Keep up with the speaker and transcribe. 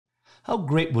How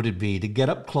great would it be to get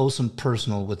up close and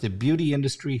personal with the beauty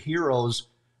industry heroes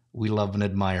we love and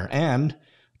admire, and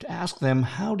to ask them,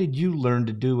 how did you learn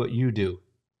to do what you do?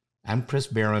 I'm Chris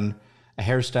Baran, a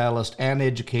hairstylist and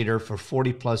educator for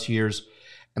 40 plus years,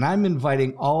 and I'm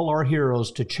inviting all our heroes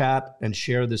to chat and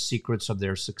share the secrets of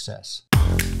their success.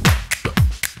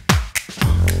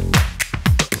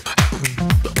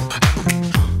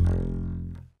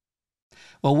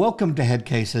 Well, welcome to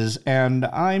Headcases, and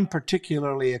I'm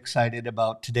particularly excited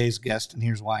about today's guest, and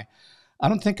here's why. I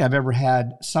don't think I've ever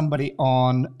had somebody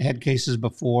on Headcases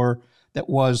before that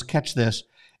was, catch this,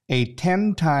 a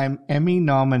 10-time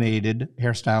Emmy-nominated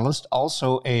hairstylist,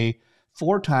 also a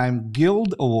 4-time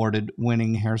Guild Awarded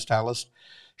winning hairstylist.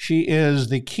 She is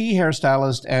the key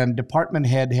hairstylist and department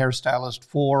head hairstylist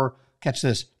for, catch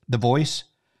this, The Voice,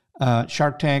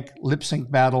 Shark Tank, Lip Sync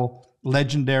Battle,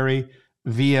 Legendary,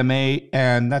 VMA,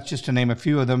 and that's just to name a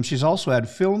few of them. She's also had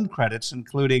film credits,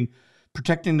 including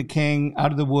Protecting the King, Out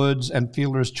of the Woods, and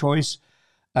Fielder's Choice.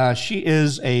 She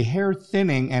is a hair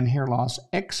thinning and hair loss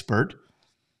expert.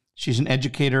 She's an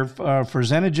educator for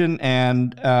Xenogen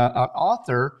and an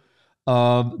author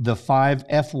of The 5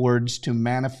 F Words to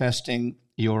Manifesting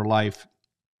Your Life.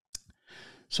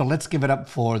 So let's give it up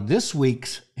for this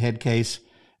week's head case,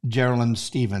 Jerilynn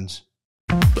Stephens.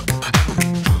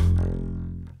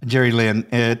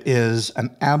 Jerilynn, it is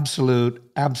an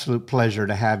absolute pleasure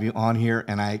to have you on here,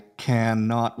 and I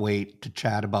cannot wait to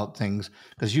chat about things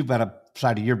because you've got a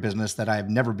side of your business that I've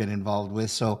never been involved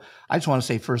with. So I just want to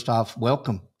say, first off,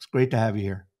 welcome. It's great to have you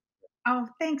here. Oh,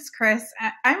 thanks, Chris.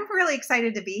 I'm really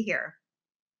excited to be here.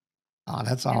 Oh,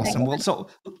 that's awesome. Well, so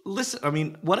listen, I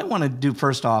mean, what I want to do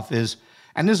first off is,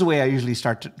 and this is the way I usually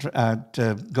start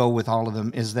to go with all of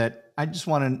them, is that I just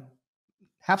want to,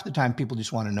 half the time people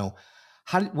just want to know,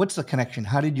 what's the connection?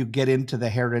 How did you get into the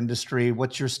hair industry?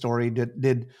 What's your story?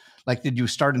 Did you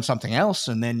start in something else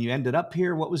and then you ended up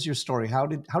here? What was your story? How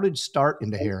did you start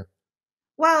into hair?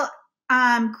 Well,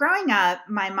 growing up,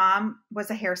 my mom was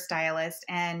a hairstylist,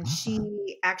 and she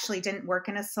actually didn't work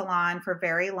in a salon for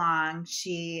very long.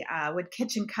 She would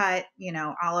kitchen cut,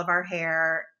 all of our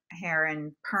hair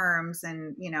and perms,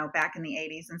 and back in the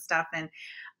 80s and stuff. And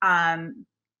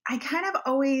I kind of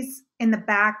always, in the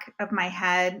back of my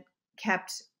head,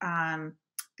 kept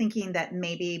thinking that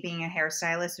maybe being a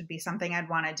hairstylist would be something I'd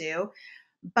want to do.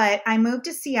 But I moved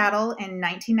to Seattle in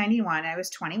 1991. I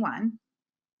was 21,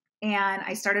 and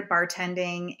I started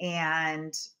bartending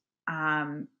and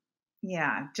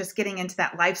just getting into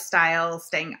that lifestyle,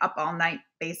 staying up all night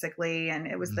basically. And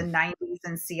it was the 90s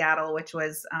in Seattle, which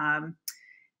was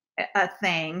a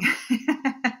thing.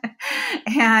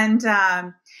 And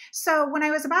so when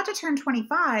I was about to turn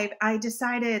 25, I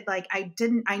decided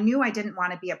I knew I didn't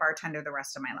want to be a bartender the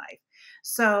rest of my life.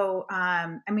 So,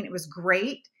 it was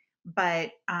great,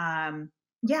 but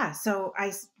so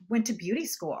I went to beauty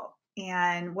school,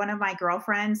 and one of my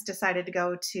girlfriends decided to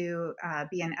go to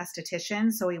be an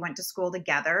esthetician. So we went to school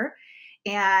together.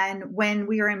 And when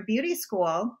we were in beauty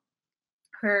school,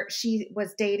 she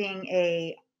was dating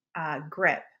a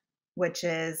grip, which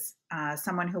is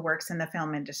someone who works in the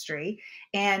film industry.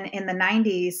 And in the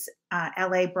 90s,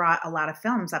 LA brought a lot of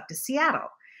films up to Seattle.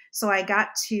 So I got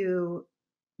to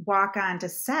walk onto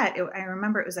set. I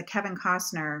remember it was a Kevin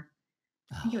Costner.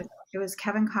 I think it was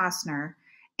Kevin Costner.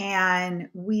 And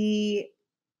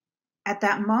at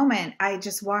that moment, I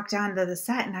just walked onto the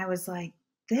set and I was like,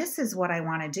 this is what I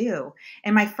want to do.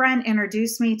 And my friend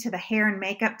introduced me to the hair and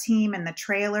makeup team and the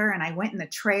trailer. And I went in the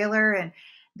trailer, and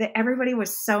everybody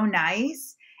was so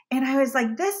nice. And I was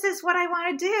like, this is what I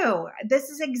want to do. This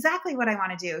is exactly what I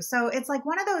want to do. So it's like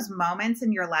one of those moments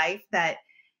in your life that,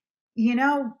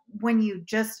 when you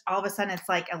just, all of a sudden it's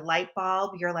like a light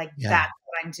bulb, you're like, that's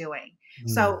what I'm doing.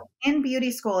 So in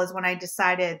beauty school is when I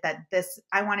decided that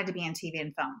I wanted to be in TV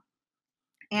and film.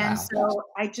 And so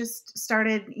I just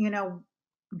started,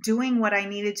 doing what I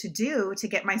needed to do to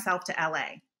get myself to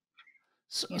LA.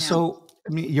 So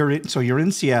you're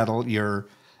in Seattle, you're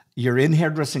in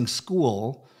hairdressing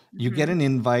school, you get an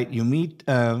invite, you meet,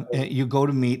 you go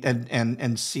to meet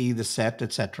and see the set,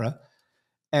 etc.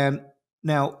 And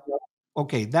now,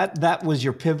 okay, that was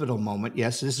your pivotal moment.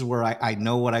 Yes, this is where I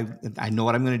know what I'm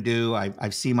going to do. I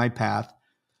see my path.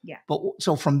 Yeah. But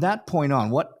so from that point on,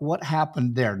 what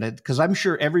happened there? Because I'm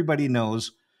sure everybody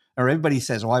knows, or everybody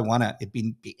says, "Oh, I want to. It'd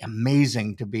be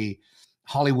amazing to be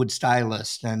Hollywood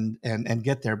stylist and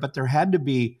get there." But there had to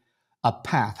be a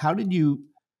path. How did you?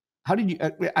 I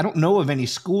don't know of any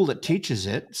school that teaches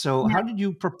it. So how did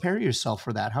you prepare yourself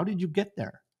for that? How did you get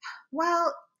there?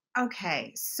 Well,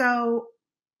 okay, so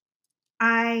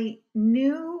I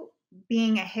knew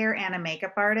being a hair and a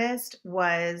makeup artist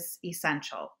was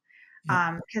essential.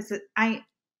 Yep. Because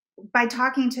by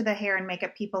talking to the hair and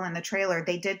makeup people in the trailer,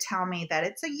 they did tell me that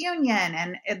it's a union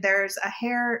and there's a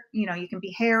hair, you can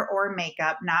be hair or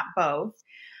makeup, not both.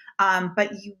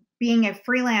 But being a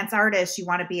freelance artist, you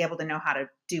want to be able to know how to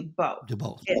do both. Do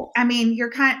both. I mean,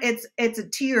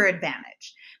 it's to your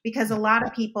advantage because a Yep. lot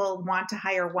of people want to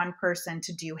hire one person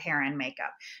to do hair and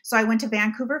makeup. So I went to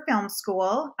Vancouver Film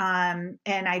School, and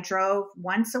I drove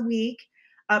once a week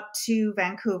up to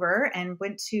Vancouver and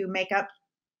went to makeup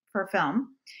for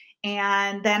film.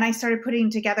 And then I started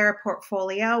putting together a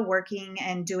portfolio, working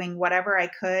and doing whatever I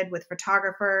could with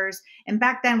photographers. And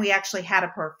back then we actually had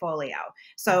a portfolio.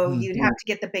 So you'd have to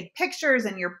get the big pictures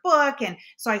in your book. And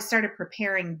so I started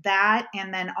preparing that.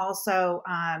 And then also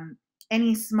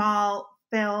any small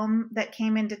film that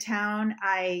came into town,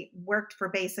 I worked for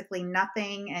basically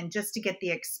nothing and just to get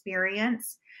the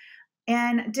experience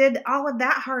and did all of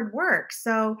that hard work.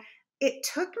 So it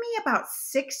took me about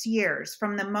 6 years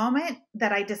from the moment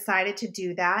that I decided to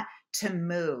do that to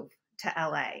move to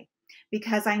LA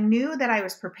because I knew that I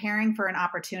was preparing for an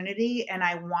opportunity and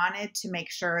I wanted to make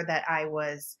sure that I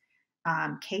was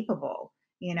capable,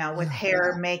 with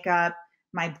hair, makeup,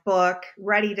 my book,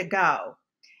 ready to go.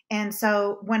 And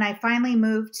so when I finally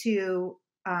moved to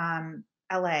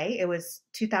LA, it was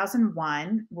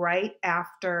 2001, right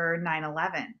after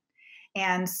 9/11.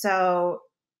 And so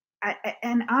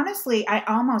and honestly, I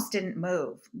almost didn't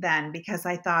move then because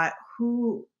I thought,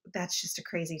 that's just a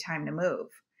crazy time to move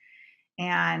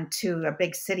and to a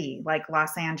big city like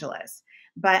Los Angeles.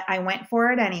 But I went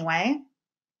for it anyway.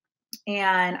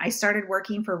 And I started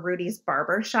working for Rudy's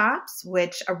Barber Shops,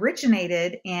 which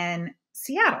originated in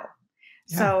Seattle.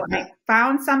 Yeah. So I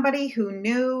found somebody who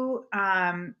knew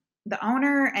the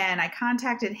owner and I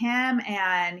contacted him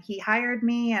and he hired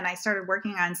me and I started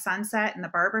working on Sunset in the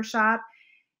barber shop.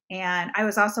 And I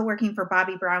was also working for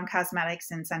Bobby Brown Cosmetics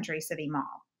in Century City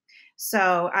Mall.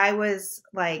 So I was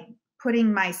like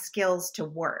putting my skills to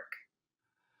work.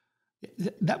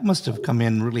 That must have come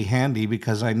in really handy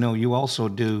because I know you also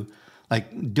do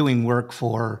like doing work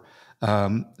for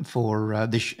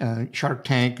the Shark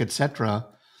Tank, etc.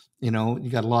 You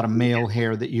got a lot of male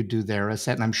hair that you do there.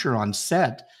 And I'm sure on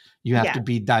set you have Yeah. to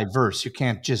be diverse. You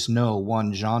can't just know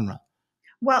one genre.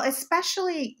 Well,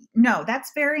 especially, no,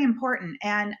 that's very important.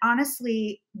 And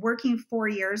honestly, working 4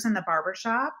 years in the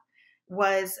barbershop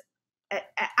was an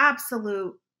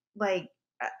absolute, like,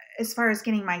 as far as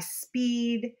getting my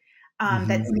speed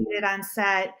that's needed on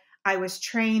set. I was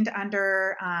trained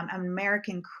under an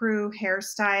American Crew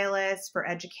hairstylist for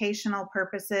educational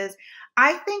purposes.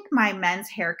 I think my men's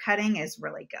hair cutting is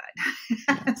really good.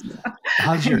 Yeah.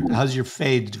 How's your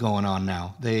fades going on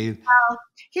now? Well,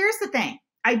 here's the thing.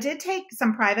 I did take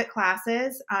some private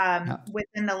classes Yeah.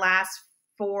 within the last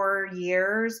 4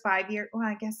 years, 5 years.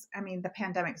 Well, the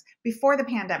pandemics, before the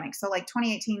pandemic. So like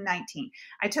 2018, 19.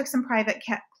 I took some private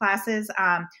classes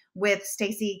with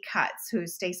Stacey Cutts,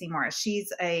 who's Stacey Morris.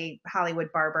 She's a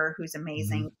Hollywood barber who's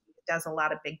amazing. Does a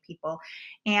lot of big people.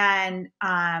 And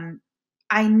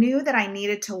I knew that I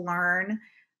needed to learn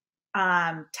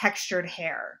textured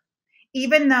hair,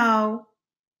 even though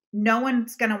no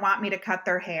one's going to want me to cut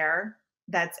their hair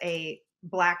that's a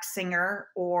black singer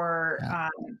or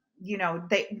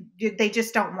they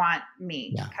just don't want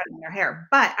me cutting their hair.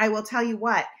 But I will tell you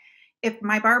what, if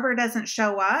my barber doesn't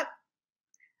show up,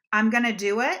 I'm going to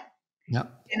do it. Yep.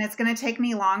 And it's going to take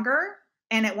me longer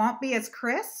and it won't be as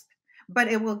crisp, but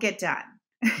it will get done.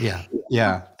 Yeah.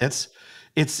 Yeah. That's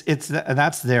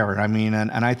there. I mean,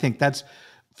 and I think that's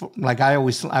like, I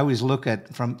always look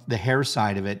at from the hair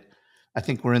side of it. I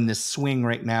think we're in this swing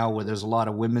right now where there's a lot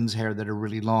of women's hair that are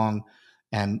really long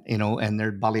and, and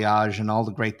their balayage and all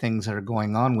the great things that are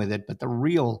going on with it. But the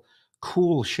real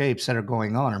cool shapes that are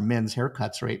going on are men's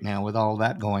haircuts right now with all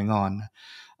that going on.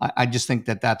 I just think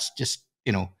that that's just,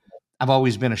 I've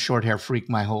always been a short hair freak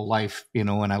my whole life, and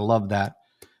I love that.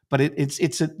 But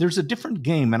there's a different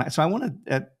game. And so I want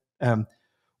to,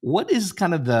 what is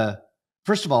kind of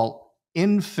first of all,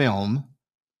 in film,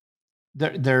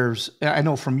 I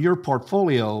know from your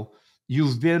portfolio,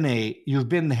 you've been the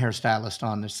hairstylist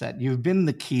on the set, you've been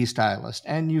the key stylist,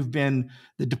 and you've been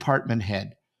the department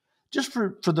head. Just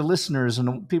for the listeners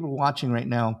and people watching right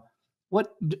now,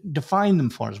 define them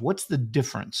for us. What's the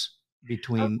difference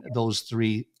between those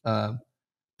three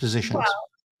positions?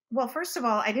 Well, first of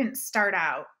all, I didn't start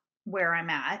out where I'm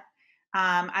at.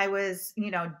 I was,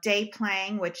 day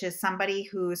playing, which is somebody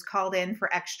who's called in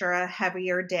for extra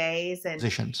heavier days and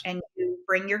you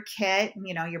bring your kit,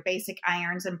 your basic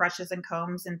irons and brushes and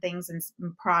combs and things and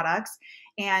products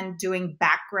and doing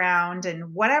background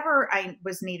and whatever I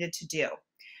was needed to do.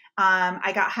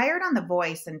 I got hired on The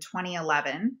Voice in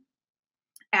 2011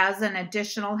 as an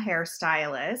additional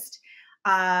hairstylist,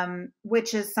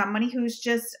 which is somebody who's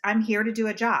just, I'm here to do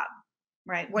a job,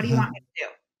 right? What do you want Hmm. me to do?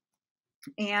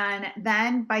 And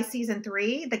then by season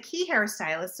 3, the key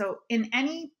hairstylist. So in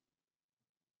any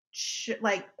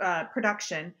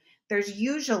production, there's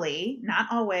usually, not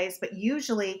always, but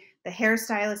usually the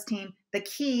hairstylist team, the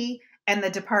key, and the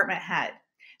department head.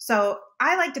 So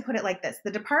I like to put it like this: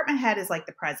 the department head is like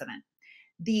the president,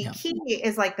 the Yeah. key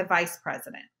is like the vice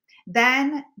president.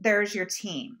 Then there's your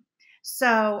team.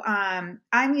 So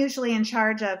I'm usually in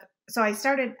charge of. So I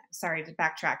started. Sorry to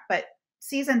backtrack, but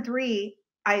season 3,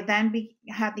 I then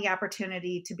had the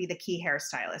opportunity to be the key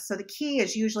hairstylist. So the key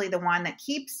is usually the one that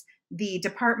keeps the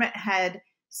department head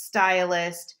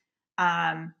stylist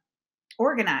um,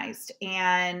 organized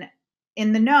and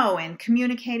in the know and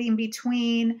communicating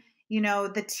between,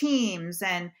 the teams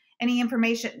and any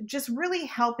information, just really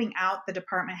helping out the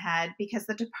department head, because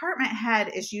the department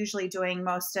head is usually doing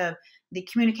most of the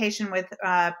communication with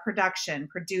production,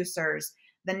 producers,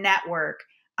 the network,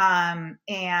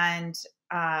 and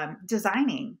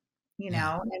designing,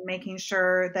 Yeah. and making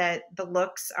sure that the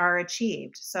looks are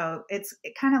achieved. So it's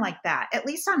kind of like that, at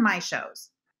least on my shows.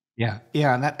 Yeah,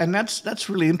 yeah, and that's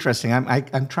really interesting.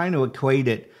 I'm trying to equate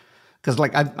it because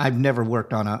like I've never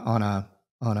worked on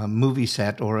a movie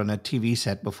set or on a TV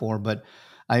set before, but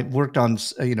I worked on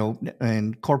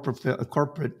in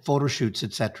corporate photo shoots,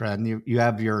 etc. And you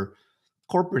have your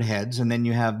corporate heads, and then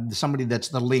you have somebody that's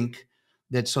the link,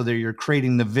 that so that you're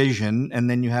creating the vision, and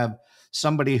then you have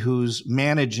somebody who's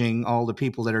managing all the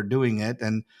people that are doing it,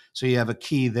 and so you have a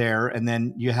key there, and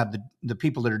then you have the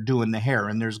people that are doing the hair,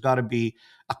 and there's got to be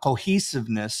a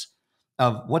cohesiveness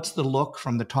of what's the look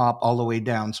from the top all the way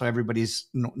down, so everybody's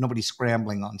nobody's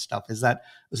scrambling on stuff. Is that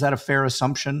a fair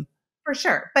assumption? For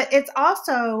sure. But it's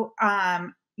also,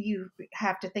 you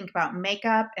have to think about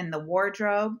makeup and the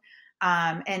wardrobe.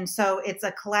 And so it's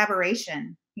a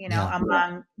collaboration, Yeah.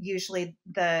 among usually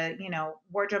the,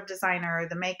 wardrobe designer,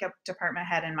 the makeup department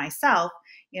head, and myself.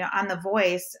 On The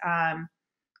Voice,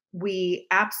 we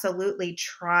absolutely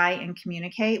try and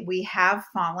communicate. We have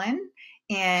fallen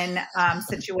in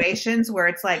situations where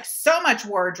it's like so much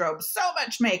wardrobe, so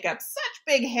much makeup, such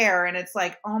big hair. And it's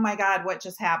like, oh my God, what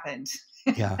just happened?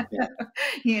 Yeah.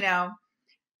 you know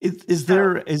Is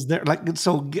so there like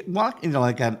so get, walk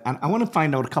like I want to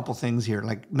find out a couple things here.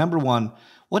 Like number one,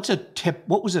 what's a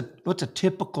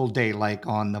typical day like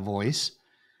on The Voice?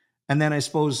 And then I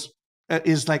suppose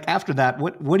is like after that,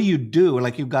 what do you do?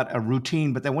 Like you've got a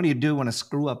routine, but then what do you do when a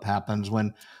screw up happens?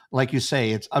 When, like you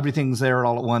say, it's everything's there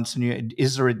all at once, and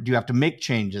do you have to make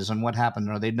changes? And what happened?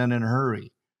 Are they done in a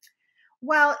hurry?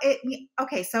 well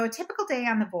okay, so a typical day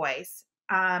on The Voice,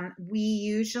 we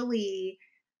usually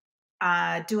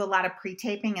do a lot of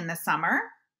pre-taping in the summer,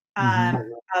 um, Hmm.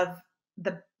 of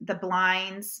the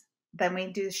blinds. Then we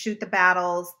do shoot the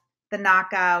battles, the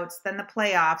knockouts, then the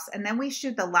playoffs, and then we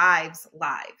shoot the lives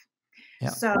live. Yeah.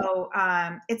 So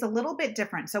it's a little bit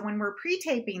different. So when we're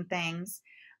pre-taping things,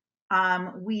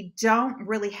 we don't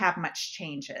really have much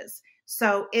changes.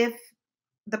 So if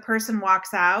the person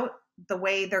walks out the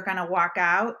way they're going to walk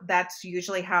out, that's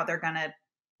usually how they're going to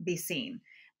be seen.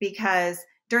 Because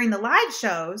during the live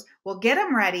shows, we'll get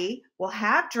them ready, we'll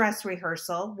have dress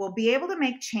rehearsal, we'll be able to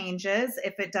make changes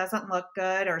if it doesn't look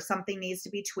good or something needs to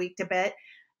be tweaked a bit,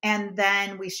 and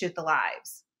then we shoot the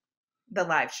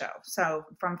live show. So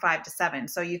from 5 to 7.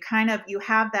 So you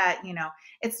have that,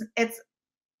 it's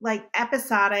like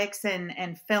episodics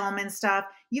and film and stuff.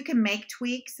 You can make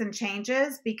tweaks and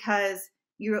changes because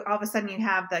you all of a sudden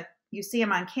you see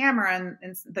them on camera,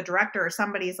 and the director or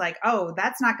somebody's like, oh,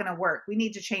 that's not going to work, we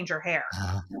need to change your hair,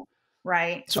 Uh,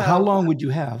 right? so how So long would you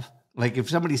have? Like if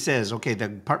somebody says, okay, the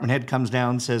department head comes down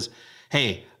and says,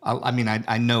 hey, I mean,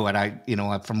 I know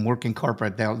it. From working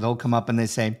corporate, they'll come up and they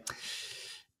say,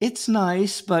 it's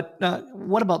nice, but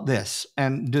what about this?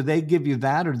 And do they give you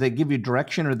that, or do they give you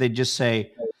direction, or they just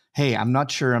say, hey, I'm not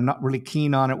sure. I'm not really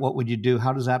keen on it. What would you do?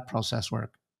 How does that process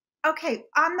work? okay,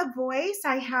 on The Voice,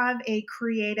 I have a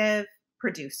creative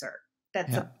producer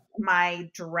that's Yeah.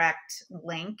 my direct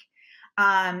link,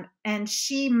 and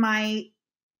she might,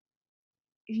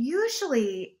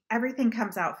 usually everything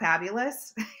comes out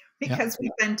fabulous Yeah. because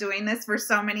we've been doing this for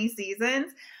so many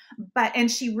seasons. And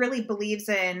she really believes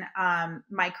in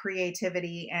my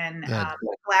creativity and Good.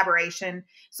 collaboration.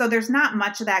 So there's not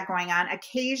much of that going on.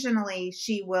 Occasionally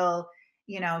she will,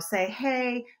 say,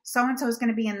 hey, so and so is going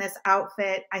to be in this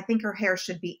outfit, I think her hair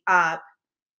should be up.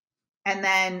 And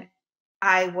then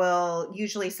I will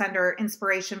usually send her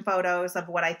inspiration photos of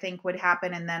what I think would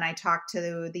happen. And then I talk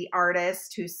to the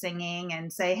artist who's singing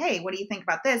and say, hey, what do you think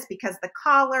about this? Because the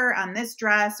collar on this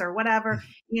dress or whatever,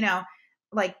 you know,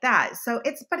 like that. So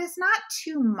but it's not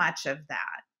too much of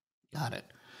that. Got it.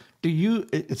 Do you,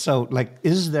 so like,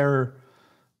 is there,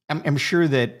 I'm sure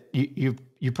that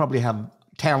you probably have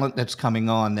talent that's coming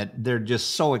on that they're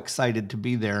just so excited to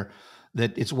be there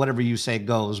that it's whatever you say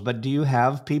goes. But do you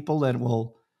have people that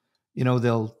will,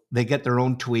 they get their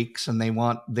own tweaks and they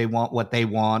want what they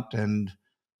want and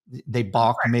they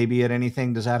balk maybe at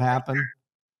anything? Does that happen?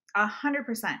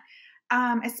 100%.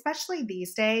 Especially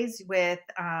these days with,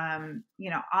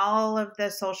 all of the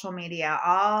social media,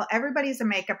 everybody's a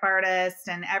makeup artist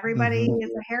and everybody Hmm. is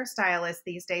a hairstylist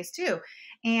these days too.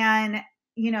 And,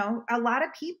 a lot of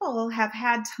people have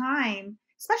had time,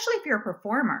 especially if you're a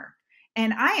performer.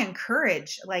 And I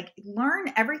encourage, like,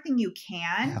 learn everything you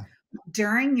can Yeah.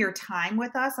 during your time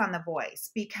with us on The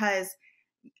Voice, because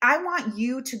I want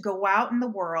you to go out in the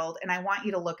world and I want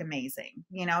you to look amazing.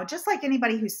 Just like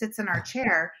anybody who sits in our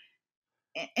chair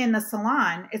in the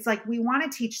salon, it's like we want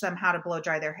to teach them how to blow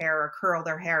dry their hair or curl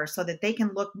their hair so that they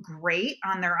can look great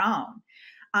on their own.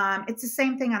 It's the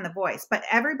same thing on The Voice, but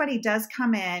everybody does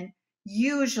come in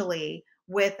usually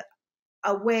with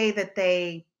a way that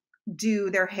they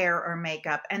do their hair or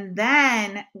makeup. And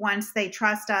then once they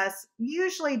trust us,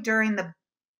 usually during the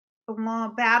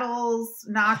battles,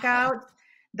 knockouts,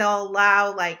 they'll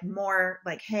allow like more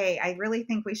like, hey, I really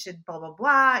think we should blah, blah,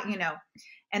 blah.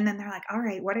 And then they're like, all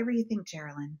right, whatever you think,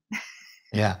 Jerilynn.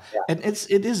 Yeah. And it's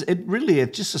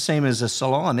just the same as a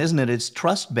salon, isn't it? It's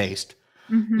trust based,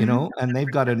 Mm-hmm. and they've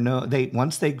got to know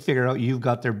once they figure out you've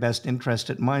got their best interest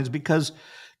at minds, because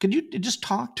could you just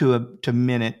talk to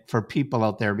minute for people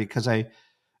out there? Because I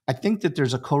think that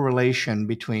there's a correlation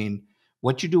between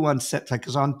what you do on set, like,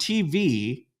 because on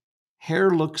TV,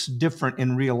 hair looks different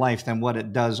in real life than what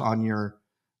it does on your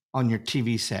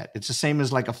TV set. It's the same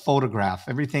as like a photograph.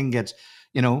 Everything gets,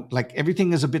 like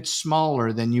everything is a bit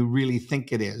smaller than you really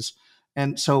think it is.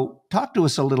 And so talk to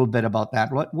us a little bit about that.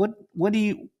 What do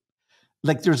you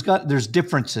like? There's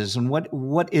differences, and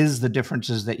what is the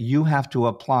differences that you have to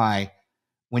apply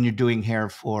when you're doing hair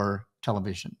for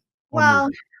television or Well,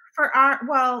 movie?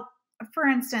 for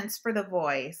instance, for The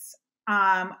Voice,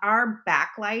 our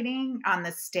backlighting on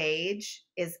the stage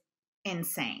is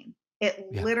insane. It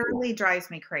Yeah. literally drives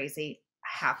me crazy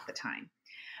half the time,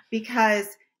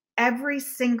 because every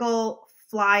single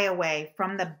flyaway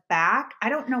from the back, I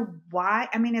don't know why.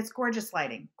 I mean, it's gorgeous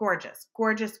lighting, gorgeous,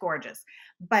 gorgeous, gorgeous,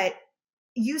 but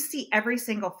you see every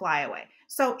single flyaway.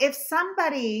 So if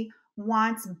somebody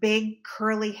wants big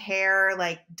curly hair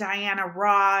like Diana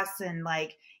Ross and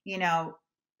like,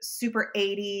 super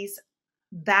 80s,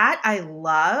 that I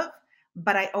love,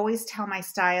 but I always tell my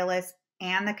stylist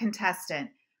and the contestant,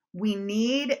 we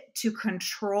need to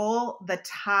control the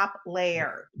top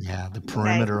layer. Yeah, the Okay.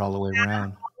 perimeter all the way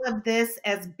around. All of this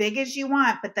as big as you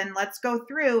want, but then let's go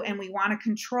through and we want to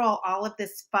control all of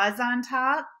this fuzz on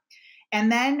top. And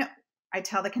then I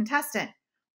tell the contestant,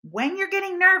 when you're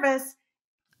getting nervous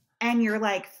and you're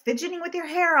like fidgeting with your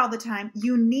hair all the time,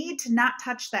 you need to not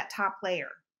touch that top layer.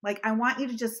 Like, I want you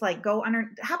to just like go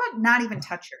under. How about not even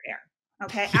touch your hair?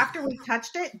 Okay. After we've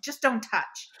touched it, just don't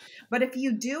touch. But if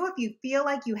you do, if you feel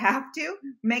like you have to,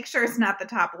 make sure it's not the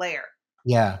top layer.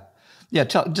 Yeah. Yeah,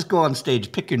 just go on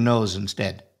stage, pick your nose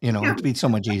instead. It'd be so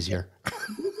much easier.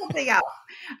 Do something else.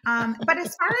 But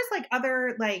as far as like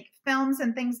other like films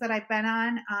and things that I've been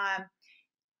on,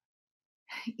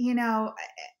 you know,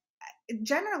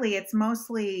 generally it's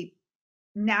mostly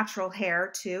natural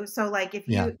hair too. So like if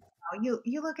Yeah.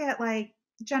 you look at like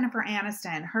Jennifer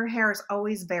Aniston, her hair is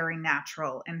always very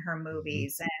natural in her Mhm.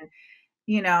 movies, and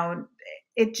you know,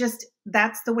 it just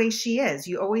that's the way she is.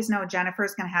 You always know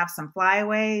Jennifer's going to have some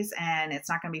flyaways and it's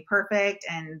not going to be perfect,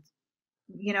 and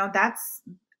that's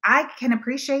I can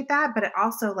appreciate that, but it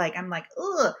also like I'm like,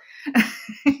 ugh,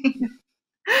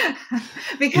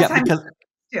 because Yeah, I'm because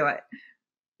used to it.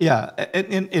 yeah,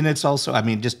 and it's also, I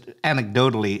mean, just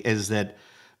anecdotally, is that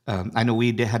I know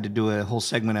we had to do a whole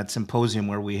segment at Symposium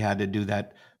where we had to do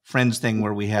that Friends thing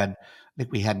where I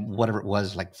think we had whatever it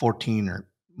was, like 14 or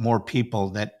more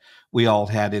people that we all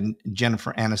had in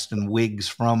Jennifer Aniston wigs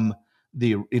from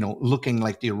looking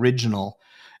like the original.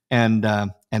 And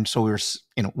so we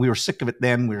were sick of it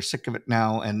then, we were sick of it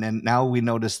now, and then now we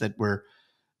notice that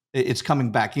it's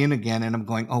coming back in again, and I'm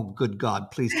going, oh, good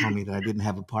God, please tell me that I didn't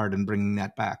have a part in bringing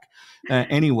that back.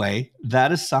 Anyway,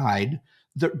 that aside,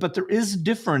 but there is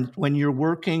different when you're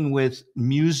working with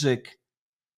music.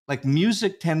 Like,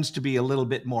 music tends to be a little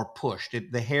bit more pushed.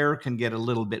 The hair can get a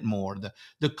little bit more.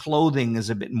 The clothing is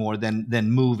a bit more than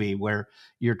movie, where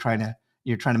you're trying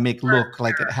to make look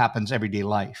like it happens everyday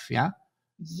life. Yeah,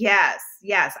 Yes,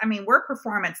 yes. I mean, we're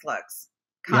performance looks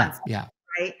yeah, constantly, yeah.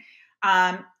 right?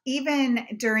 even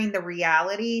during the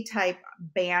reality type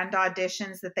band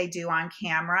auditions that they do on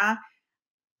camera,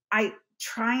 I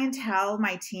try and tell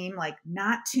my team, like,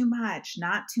 not too much,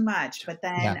 not too much. But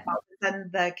Yeah. then all of a sudden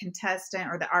the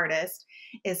contestant or the artist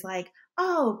is like,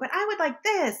 oh, but I would like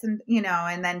this. And,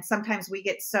 and then sometimes we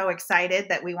get so excited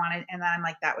that we want it. And then I'm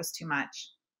like, that was too much.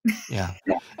 Yeah.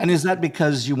 And is that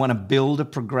because you want to build a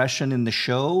progression in the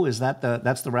show? Is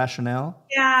that's the rationale?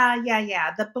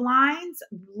 Yeah. The blinds,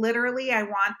 literally, I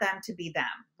want them to be them.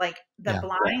 Like the Yeah.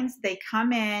 blinds, they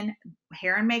come in,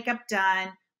 hair and makeup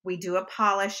done. We do a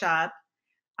polish up.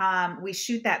 We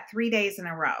shoot that 3 days in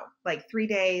a row, like 3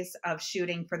 days of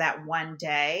shooting for that one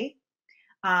day.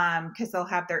 Because they'll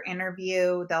have their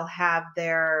interview, they'll have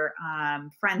their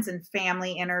friends and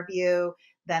family interview,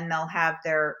 then they'll have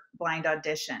their blind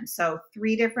audition. So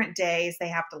 3 different days, they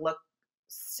have to look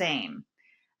same.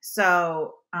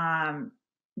 So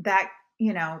that,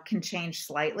 can change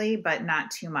slightly, but not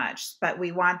too much. But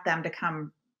we want them to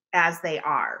come as they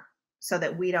are so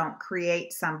that we don't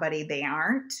create somebody they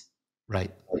aren't.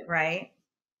 Right. Right.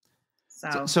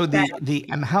 So, So so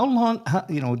and how long,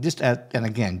 and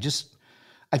again, just,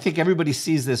 I think everybody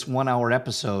sees this 1 hour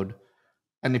episode.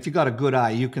 And if you got a good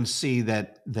eye, you can see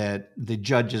that the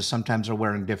judges sometimes are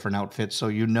wearing different outfits. So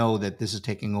you know that this is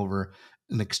taking over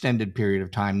an extended period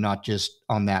of time, not just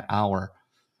on that hour.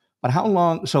 But how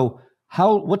long? So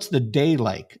what's the day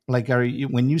like? Like,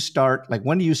 when you start, like,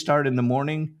 when do you start in the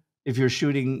morning? If you're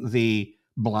shooting the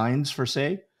blinds, for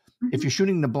say, if Mhm. you're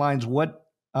shooting the blinds, when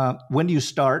do you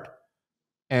start,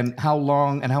 and how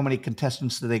long and how many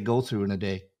contestants do they go through in a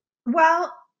day?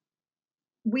 Well,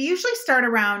 we usually start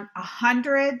around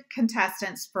 100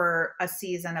 contestants for a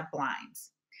season of blinds.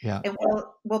 Yeah. And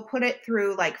we'll put it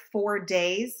through like 4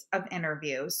 days of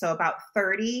interviews, so about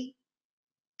 30,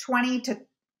 20 to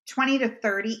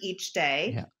 30 each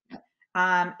day.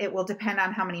 Yeah. It will depend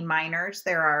on how many minors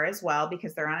there are as well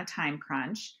because they're on a time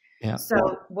crunch. Yeah. So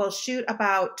we'll shoot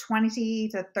about 20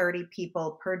 to 30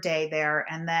 people per day there.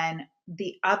 And then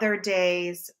the other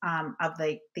days of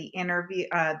the interview,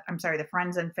 the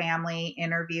friends and family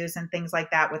interviews and things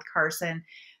like that with Carson,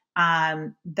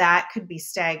 that could be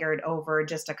staggered over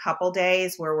just a couple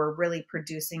days where we're really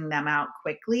producing them out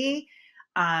quickly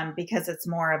because it's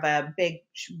more of a big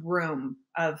room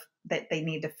that they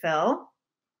need to fill.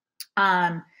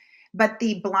 But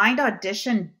the blind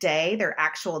audition day, their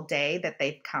actual day that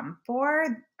they've came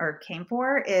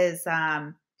for is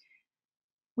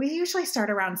we usually start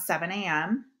around 7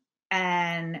 a.m.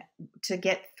 and to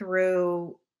get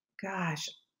through, gosh,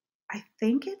 I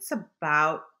think it's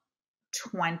about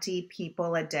 20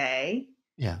 people a day.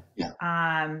 Yeah.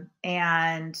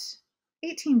 And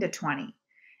 18 to 20.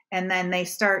 And then they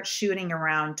start shooting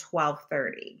around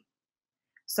 12:30.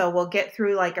 So we'll get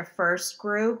through like a first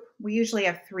group. We usually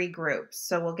have 3 groups.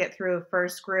 So we'll get through a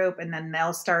first group and then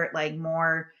they'll start like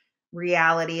more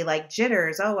reality, like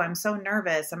jitters. Oh, I'm so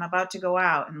nervous. I'm about to go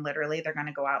out. And literally they're going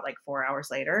to go out like 4 hours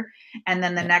later. And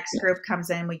then the next group comes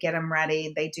in, we get them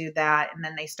ready. They do that. And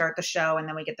then they start the show. And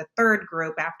then we get the third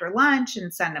group after lunch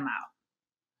and send them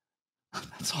out.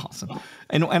 That's awesome.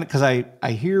 And because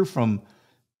I hear from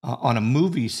on a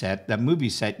movie set,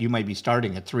 you might be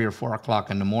starting at 3 or 4 o'clock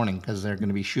in the morning because they're going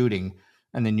to be shooting,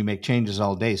 and then you make changes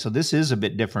all day. So this is a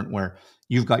bit different where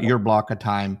you've got your block of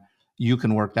time, you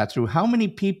can work that through. How many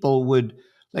people would,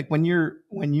 like, when you're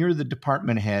the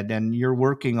department head and you're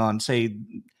working on, say,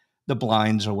 the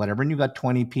blinds or whatever, and you've got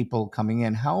 20 people coming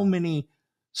in, how many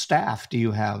staff do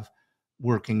you have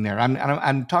working there?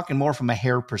 I'm talking more from a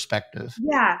hair perspective.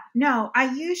 Yeah, no,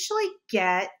 I usually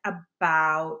get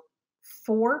about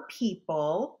 4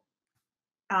 people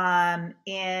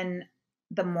in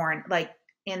the morning.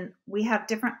 We have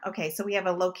different, okay, so we have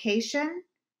a location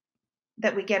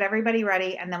that we get everybody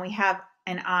ready, and then we have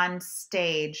an on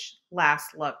stage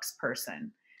last looks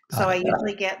person. So I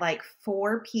usually get like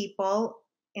 4 people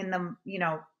in the,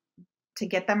 to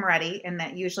get them ready. And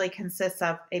that usually consists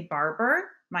of a barber,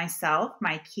 myself,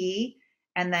 my key,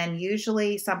 and then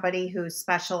usually somebody who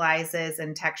specializes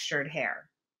in textured hair.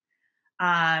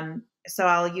 So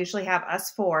I'll usually have us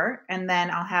 4, and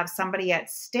then I'll have somebody at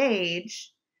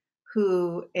stage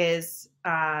who is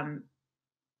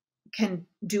can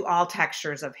do all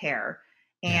textures of hair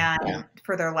and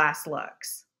for their last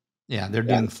looks. Yeah, they're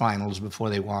doing finals before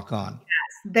they walk on.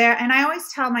 There, and I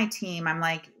always tell my team, I'm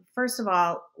like, first of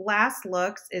all, last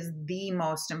looks is the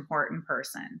most important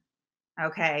person.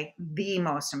 Okay, the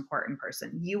most important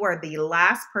person. You are the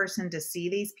last person to see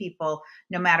these people,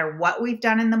 no matter what we've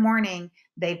done in the morning.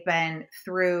 They've been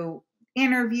through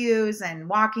interviews and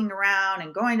walking around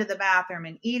and going to the bathroom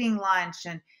and eating lunch.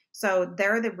 And so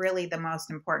they're really the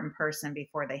most important person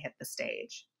before they hit the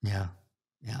stage. Yeah.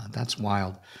 Yeah. That's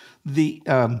wild. The,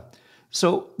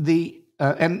 so the,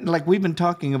 and like we've been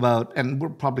talking about, and we're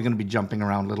probably going to be jumping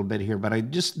around a little bit here, but I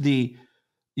just,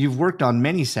 you've worked on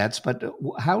many sets, but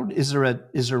how is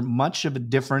there much of a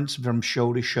difference from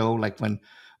show to show? Like when,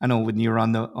 I know when you're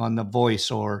on the Voice,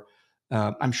 or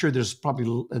I'm sure there's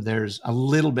a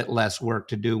little bit less work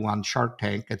to do on Shark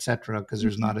Tank, et cetera, because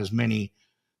there's Mhm. not as many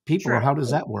people. Or True. how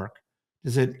does that work?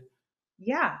 Is it?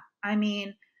 Yeah. I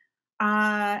mean,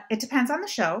 it depends on the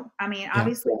show. I mean, Yeah.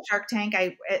 obviously Shark Tank,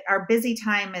 our busy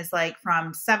time is like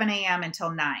from 7 a.m.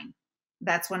 until 9.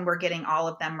 That's when we're getting all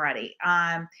of them ready.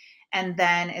 And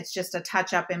then it's just a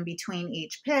touch up in between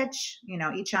each pitch,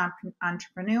 each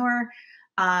entrepreneur.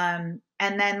 And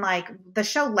then like the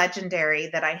show Legendary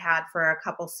that I had for a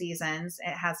couple seasons,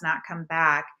 it has not come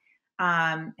back,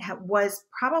 was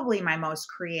probably my most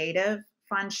creative,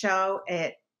 fun show.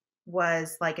 It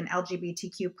was like an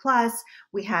LGBTQ plus.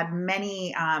 We had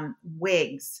many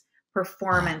wigs, Oh,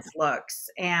 performance looks,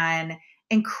 and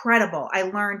incredible. I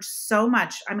learned so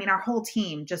much. I mean, our whole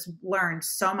team just learned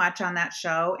so much on that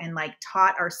show, and like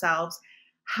taught ourselves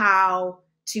how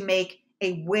to make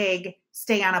a wig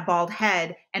stay on a bald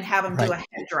head and have them do right. a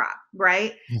head drop,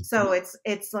 right? Yeah. So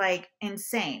it's like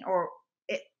insane. Or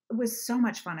it was so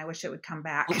much fun. I wish it would come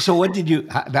back. So what did you,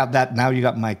 now you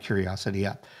got my curiosity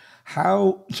up.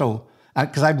 How, so,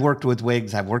 because I've worked with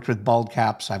wigs, I've worked with bald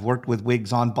caps, I've worked with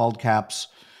wigs on bald caps,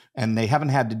 and they haven't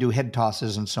had to do head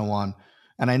tosses and so on.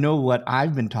 And I know what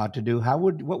I've been taught to do.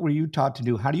 What were you taught to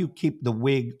do? How do you keep the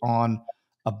wig on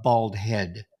a bald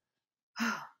head?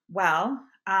 Well,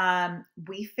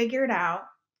 we figured out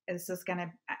this is going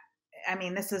to, I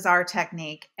mean, this is our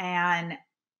technique. And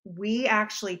we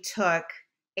actually took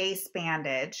ace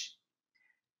bandage,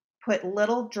 put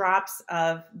little drops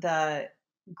of the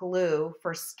glue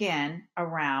for skin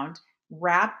around,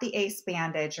 wrap the ace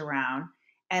bandage around,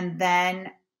 and then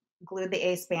glue the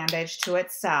ace bandage to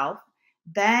itself.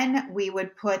 Then we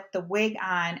would put the wig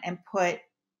on and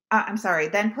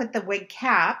then put the wig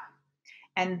cap,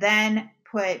 and then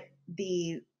put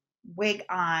the wig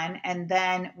on, and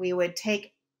then we would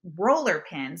take roller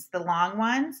pins, the long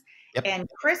ones, Yep. and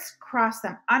crisscross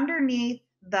them underneath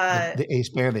the The ace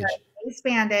bandage. ace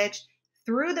bandage,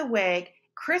 through the wig,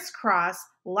 crisscross,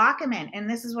 lock them in. And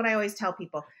this is what I always tell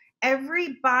people: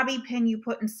 every bobby pin you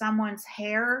put in someone's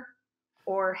hair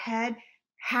or head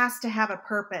has to have a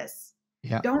purpose.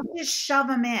 Yeah. Don't just shove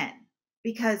them in,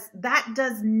 because that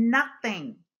does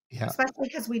nothing, Yeah. especially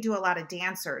because we do a lot of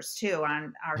dancers too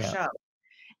on our Yeah. show.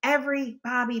 Every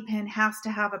bobby pin has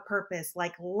to have a purpose,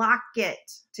 like lock it Yeah.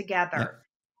 together.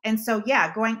 And so,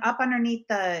 yeah, going up underneath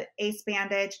the ace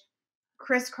bandage,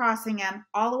 crisscrossing them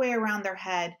all the way around their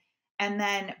head, and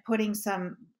then putting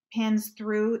some pins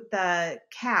through the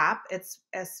cap, it's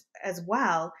as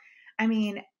well. I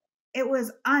mean, it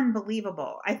was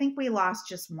unbelievable. I think we lost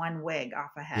just one wig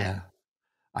off a head. Yeah.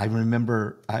 I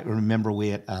remember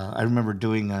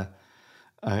doing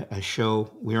a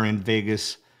show. We were in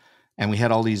Vegas, and we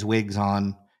had all these wigs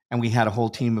on, and we had a whole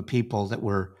team of people that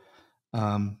were,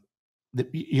 um, that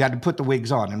you had to put the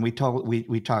wigs on. And we talked,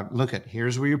 look at,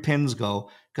 here's where your pins go.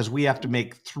 Cause we have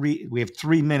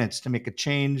 3 minutes to make a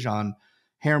change on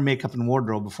hair, makeup, and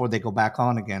wardrobe before they go back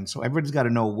on again. So everybody's got to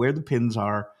know where the pins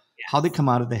are, how they Yes. come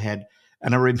out of the head.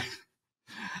 And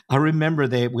I remember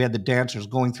we had the dancers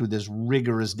going through this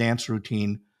rigorous dance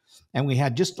routine, and we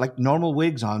had just like normal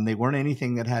wigs on. They weren't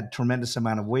anything that had tremendous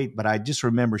amount of weight, but I just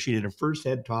remember she did her first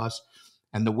head toss,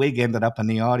 and the wig ended up in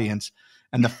the audience.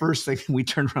 And the first thing we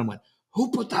turned around and went,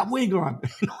 "Who put that wig on?"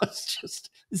 It's I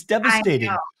know.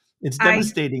 devastating. It's I know.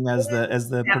 devastating It is as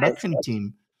the production devastating.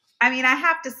 team. I mean, I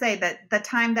have to say that the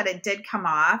time that it did come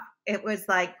off, it was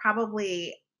like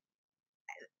probably,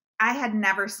 I had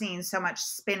never seen so much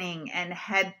spinning and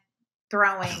head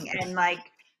throwing and like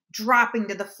dropping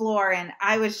to the floor. And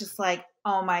I was just like,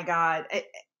 oh my God,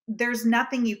 there's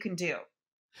nothing you can do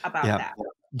about Yeah, that.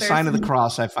 sign There's, of the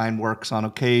cross I find works on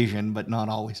occasion, but not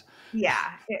always.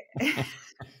 yeah, I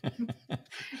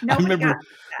nobody got remember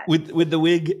that. with the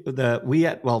wig, we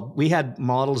had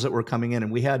models that were coming in,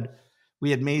 and we had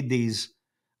made these.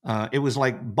 It was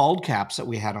like bald caps that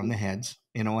we had on the heads.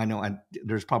 You know, I know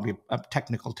there's probably a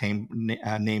technical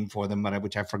name for them, but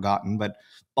which I've forgotten. But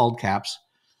bald caps,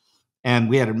 and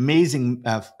we had an amazing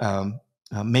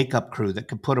makeup crew that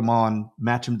could put them on,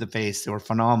 match them to the face. They were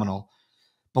phenomenal.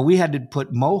 But we had to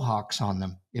put mohawks on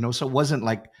them. You know, so it wasn't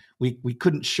like we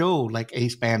couldn't show like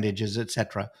ace bandages,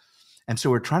 etc. And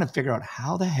so we're trying to figure out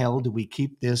how the hell do we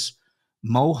keep this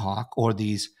mohawk or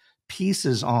these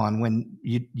pieces on when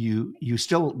you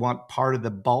still want part of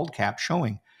the bald cap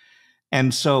showing.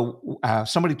 And so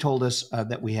somebody told us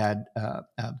that we had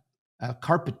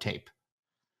carpet tape.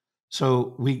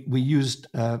 So we used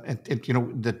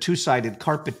the two-sided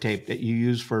carpet tape that you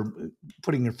use for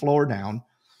putting your floor down,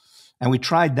 and we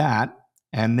tried that,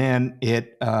 and then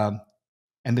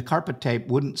and the carpet tape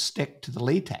wouldn't stick to the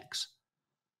latex.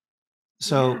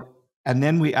 So Yeah.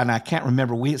 and I can't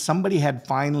remember, somebody had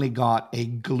finally got a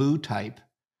glue type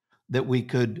that we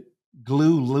could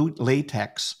glue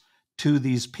latex to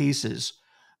these pieces.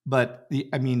 But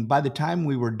by the time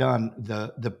we were done,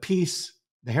 the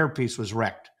hairpiece was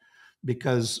wrecked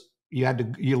because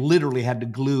you literally had to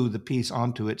glue the piece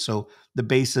onto it. So the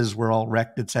bases were all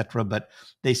wrecked, etc. But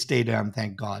they stayed on,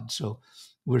 thank God. So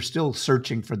we're still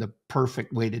searching for the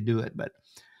perfect way to do it. But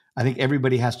I think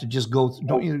everybody has to just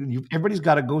everybody's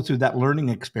got to go through that learning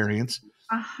experience,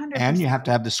 and you 100%. have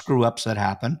to have the screw ups that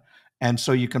happen. And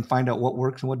so you can find out what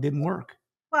works and what didn't work.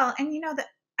 Well,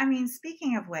 and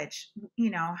speaking of which,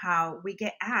 how we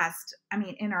get asked,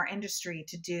 in our industry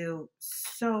to do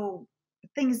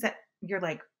things that you're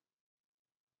like,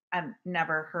 I've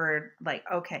never heard, like,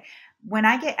 okay, when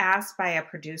I get asked by a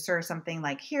producer or something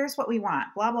like, here's what we want,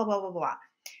 blah, blah, blah, blah, blah.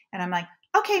 And I'm like,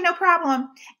 okay, no problem.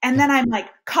 And then I'm like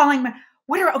calling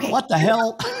What the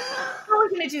hell? How are we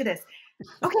going to do this?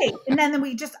 Okay. And then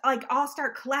we just like all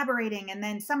start collaborating, and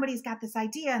then somebody's got this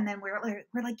idea, and then we're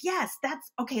like, yes,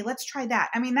 that's okay. Let's try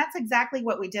that. That's exactly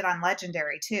what we did on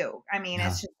Legendary too. Yeah.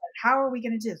 It's just like, how are we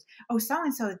going to do this? Oh,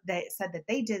 so-and-so, they said that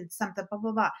they did something, blah,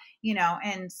 blah, blah,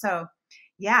 and so,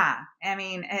 yeah, and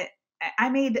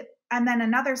then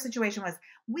another situation was,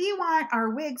 we want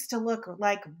our wigs to look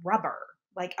like rubber,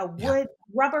 like a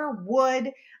rubber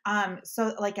wood.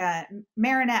 So like a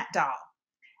marionette doll.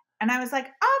 And I was like,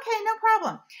 okay, no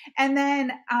problem. And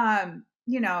then,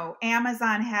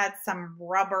 Amazon had some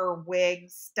rubber wig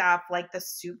stuff like the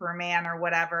Superman or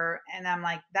whatever. And I'm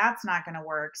like, that's not going to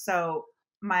work. So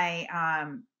my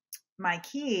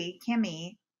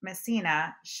Kimmy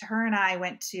Messina, her and I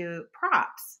went to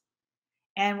props,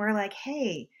 and we're like,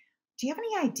 hey, do you have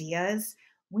any ideas?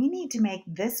 We need to make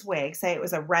this wig, say it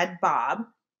was a red bob,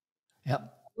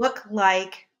 Yep. look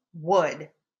like wood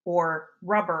or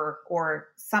rubber or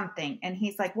something. And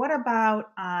he's like, what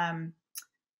about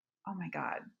oh my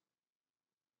God,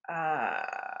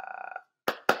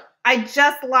 I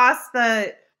just lost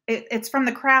it's from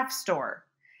the craft store,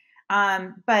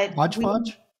 but Mod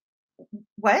Podge?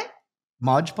 What?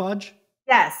 Mod Podge?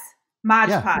 Yes, Mod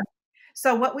Yeah. Podge.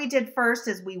 So what we did first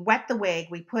is we wet the wig,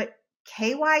 we put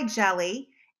KY jelly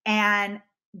and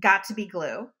got to be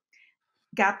glue,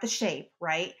 got the shape,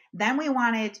 right? Then we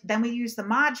used the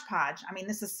Mod Podge.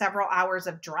 This is several hours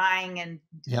of drying and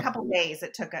a couple days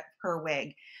it took per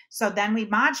wig. So then we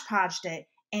Mod Podged it,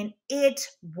 and it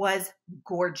was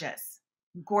gorgeous.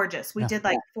 Gorgeous. We did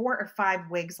like 4 or 5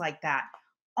 wigs like that.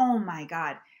 Oh my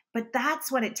God. But that's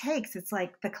what it takes. It's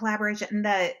like the collaboration, and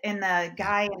the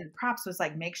guy in props was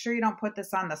like, make sure you don't put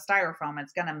this on the styrofoam.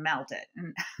 It's going to melt it.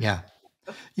 And yeah.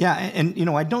 Yeah. And,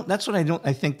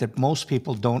 I think that most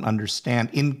people don't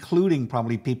understand, including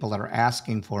probably people that are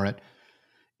asking for it,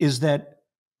 is that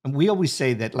we always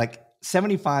say that like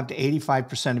 75 to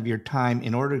 85% of your time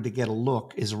in order to get a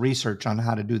look is research on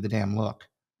how to do the damn look.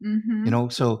 mm-hmm.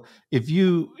 So if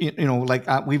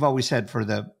we've always said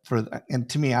and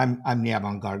to me, I'm the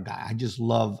avant-garde guy. I just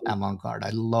love avant-garde.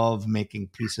 I love making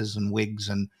pieces and wigs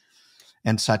and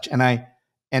such.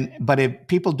 But if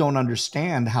people don't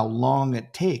understand how long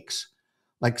it takes,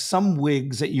 like some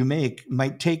wigs that you make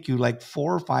might take you like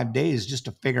 4 or 5 days just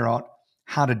to figure out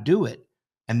how to do it.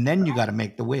 And then you got to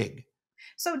make the wig.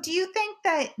 So do you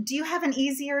have an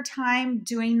easier time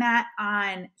doing that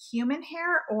on human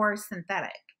hair or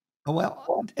synthetic?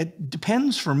 Well, it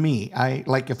depends for me.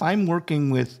 If I'm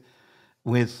working with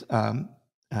like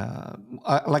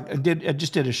I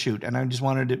just did a shoot, and I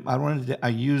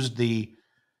used the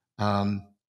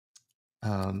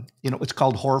it's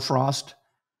called hoarfrost.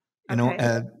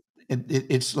 Okay.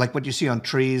 It's like what you see on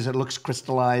trees. It looks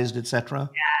crystallized,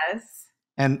 etc. Yes.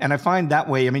 And I find that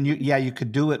way. You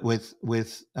could do it with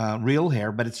real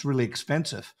hair, but it's really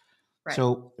expensive. Right.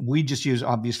 So we just use,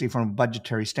 obviously, from a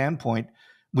budgetary standpoint,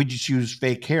 we just use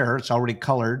fake hair. It's already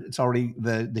colored. It's already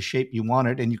the shape you want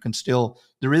it, and you can still.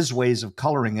 There is ways of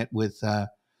coloring it with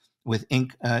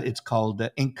ink. It's called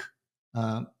ink.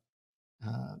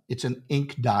 It's an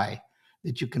ink dye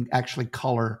that you can actually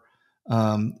color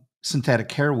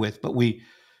synthetic hair with. But we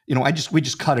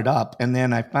just cut it up, and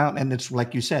then I found, and it's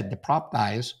like you said, the prop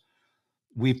guys.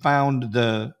 We found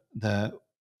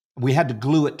we had to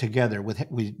glue it together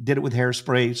we did it with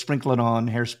hairspray, sprinkle it on,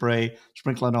 hairspray,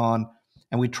 sprinkle it on,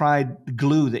 and we tried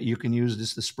glue that you can use,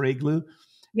 the spray glue,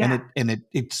 and Yeah.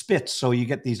 it spits, so you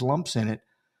get these lumps in it.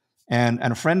 And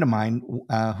a friend of mine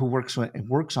who works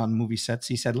on movie sets,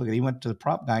 he said, look, he went to the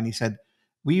prop guy and he said,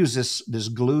 we use this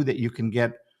glue that you can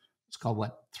get. It's called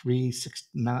what,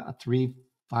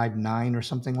 359 or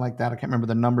something like that. I can't remember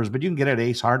the numbers, but you can get it at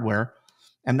Ace Hardware,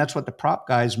 and that's what the prop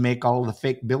guys make all the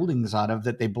fake buildings out of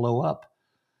that they blow up.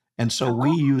 And so we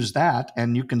Oh, use that,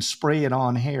 and you can spray it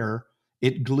on hair.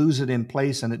 It glues it in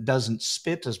place, and it doesn't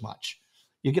spit as much.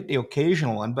 You get the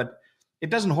occasional one, but it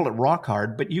doesn't hold it rock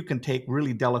hard. But you can take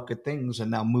really delicate things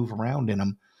and now move around in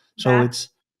them. So that's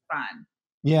it's fun.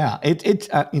 yeah,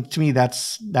 to me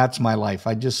that's my life.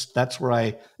 That's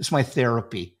where it's my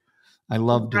therapy. I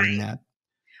love doing Right. that.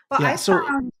 Well, Yeah. I So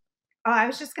found, oh, I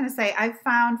was just going to say, I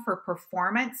found for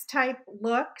performance type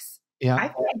looks, yeah, I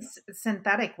find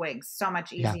synthetic wigs so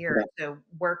much yeah, easier to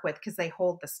work with because they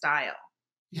hold the style.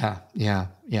 yeah.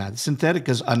 The synthetic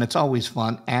is, and it's always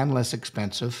fun and less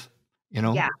expensive. You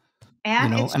know, Yeah.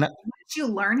 And it's, and once you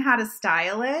learn how to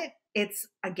style it, it's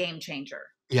a game changer.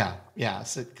 yeah.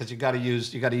 Because you got to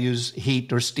use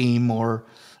heat or steam or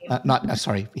not.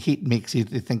 Sorry, heat makes you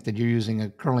think that you're using a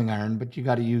curling iron, but you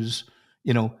got to use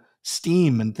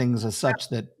steam and things as such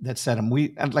that set them.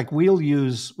 We'll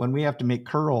use when we have to make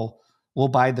curl. We'll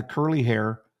buy the curly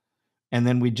hair and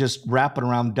then we just wrap it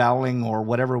around doweling or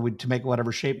whatever to make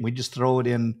whatever shape. We just throw it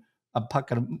in a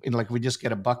bucket, like we just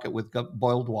get a bucket with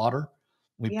boiled water.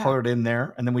 We Yeah. pour it in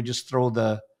there, and then we just throw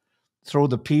the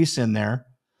piece in there,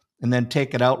 and then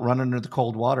take it out, run under the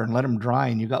cold water, and let them dry,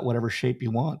 and you got whatever shape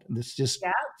you want. And it's just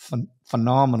Yeah.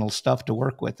 phenomenal stuff to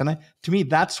work with. And to me,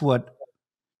 that's what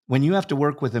when you have to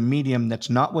work with a medium that's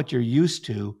not what you're used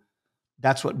to,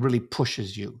 that's what really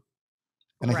pushes you.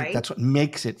 And I think Right. that's what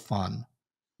makes it fun,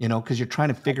 because you're trying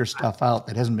to figure stuff out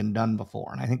that hasn't been done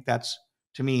before. And I think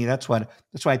to me, that's why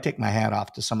I take my hat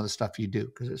off to some of the stuff you do,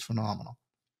 because it's phenomenal.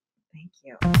 Thank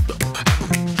you.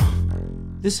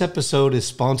 This episode is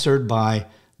sponsored by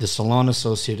the Salon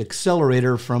Associate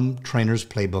Accelerator from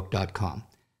trainersplaybook.com.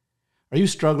 Are you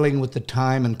struggling with the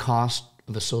time and cost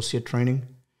of associate training?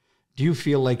 Do you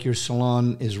feel like your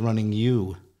salon is running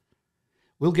you?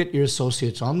 We'll get your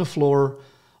associates on the floor,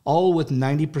 all with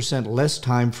 90% less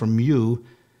time from you,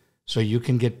 so you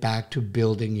can get back to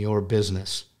building your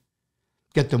business.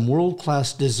 Get them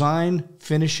world-class design,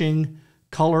 finishing,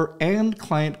 color, and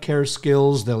client care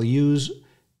skills they'll use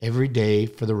every day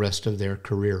for the rest of their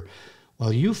career,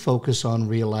 while you focus on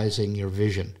realizing your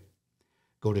vision.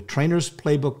 Go to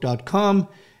trainersplaybook.com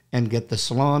and get the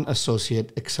Salon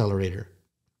Associate Accelerator.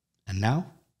 And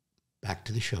now, back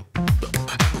to the show.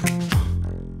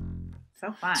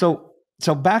 So fun.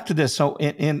 So back to this. So,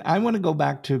 and I want to go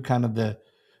back to kind of the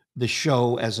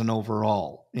show as an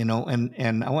overall, and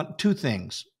I want two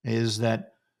things. Is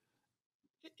that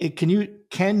can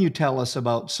you tell us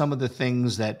about some of the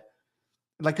things that,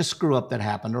 like a screw up that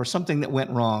happened, or something that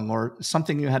went wrong, or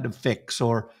something you had to fix,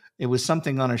 or it was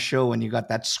something on a show and you got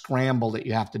that scramble that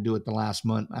you have to do at the last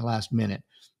minute.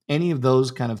 Any of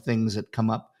those kind of things that come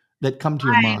to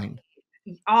your mind?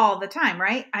 All the time,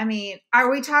 right? I mean, are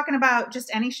we talking about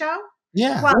just any show?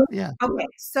 Yeah, Well, yeah. okay.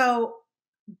 So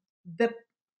the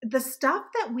the stuff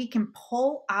that we can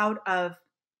pull out of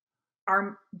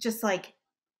our just like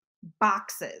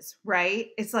boxes, right?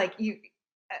 It's like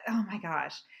oh my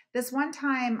gosh. This one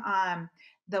time on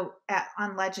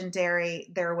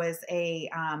Legendary there was a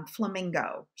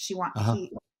flamingo. Uh-huh.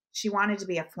 She wanted to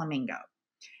be a flamingo.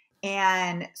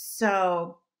 And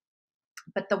so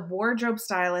but the wardrobe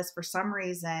stylist for some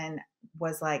reason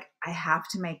was like, I have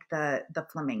to make the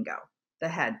flamingo, the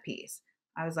headpiece.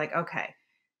 I was like, okay,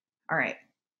 all right.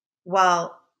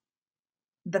 Well,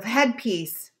 the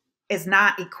headpiece is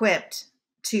not equipped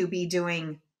to be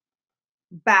doing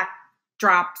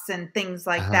backdrops and things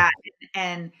like Uh-huh. that.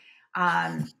 And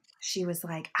she was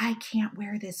like, I can't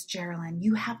wear this, Jerilynn.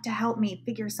 You have to help me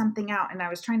figure something out. And I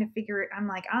was trying to figure it. I'm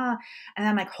like, and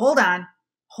I'm like, hold on.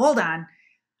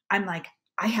 I'm like,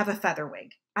 I have a feather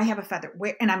wig. I have a feather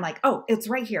wig. And I'm like, oh, it's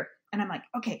right here. And I'm like,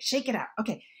 okay, shake it out.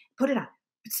 Okay, put it on.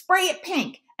 Spray it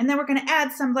pink. And then we're going to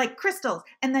add some like crystals.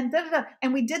 And then da, da, da.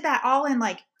 And we did that all in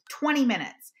like 20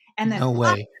 minutes. And then No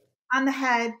way. on the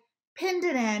head, pinned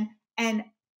it in. And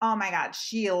oh my God,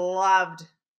 she loved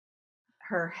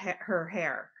her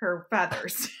hair, her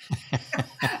feathers.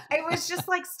 It was just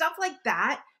like stuff like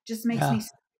that just makes Yeah. me so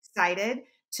excited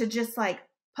to just like,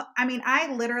 I mean,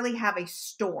 I literally have a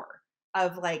store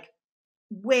of like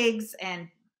wigs and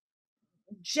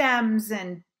gems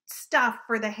and stuff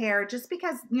for the hair just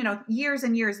because, years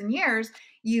and years and years,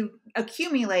 you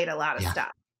accumulate a lot of Yeah.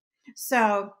 stuff.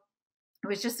 So it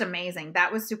was just amazing.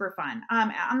 That was super fun.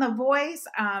 On The Voice,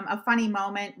 a funny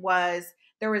moment was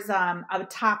there was a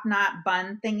top knot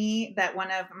bun thingy that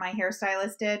one of my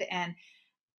hairstylists did, and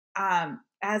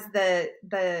as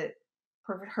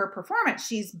her performance,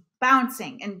 she's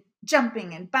bouncing and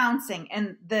jumping and bouncing,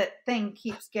 and the thing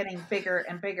keeps getting bigger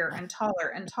and bigger and taller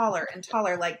and taller and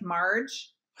taller, like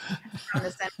Marge from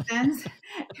The Simpsons.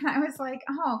 And I was like,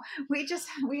 oh, we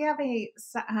have a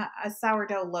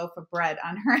sourdough loaf of bread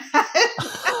on her head.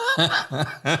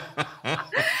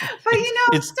 But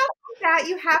It's stuff like that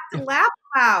you have to laugh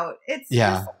about. It's just,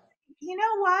 yeah, you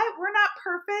know what? We're not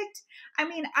perfect. I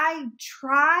mean, I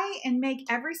try and make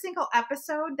every single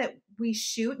episode that we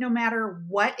shoot, no matter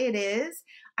what it is,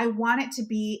 I want it to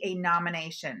be a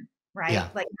nomination, right? yeah,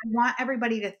 Like, I want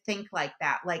everybody to think like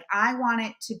that. Like, I want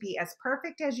it to be as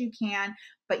perfect as you can,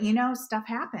 but stuff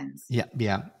happens. yeah,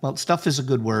 yeah. Well, stuff is a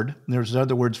good word. There's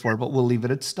other words for it, but we'll leave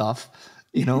it at stuff.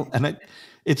 And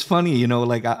it's funny,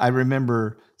 like I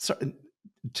remember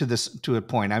to a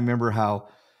point. I remember how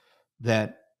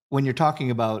that when you're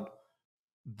talking about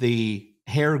the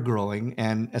hair growing,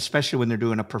 and especially when they're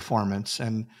doing a performance,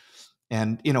 and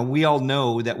we all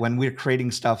know that when we're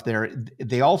creating stuff there,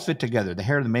 they all fit together: the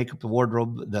hair, the makeup, the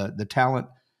wardrobe, the talent.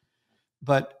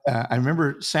 But I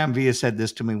remember Sam Villa said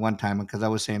this to me one time, because I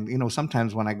was saying,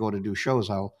 sometimes when I go to do shows,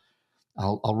 I'll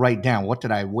write down what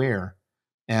did I wear,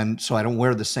 and so I don't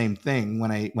wear the same thing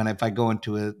if I go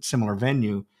into a similar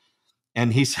venue.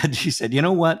 And he said, you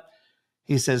know what?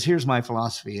 He says, here's my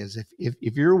philosophy: is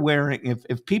if you're wearing,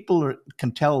 if people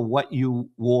can tell what you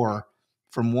wore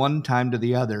from one time to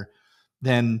the other,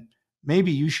 then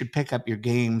maybe you should pick up your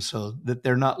game, so that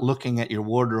they're not looking at your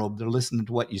wardrobe, they're listening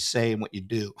to what you say and what you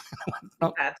do.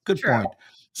 Oh, That's good true. point.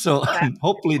 So That's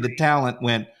hopefully the talent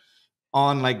went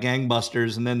on like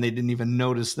gangbusters, and then they didn't even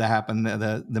notice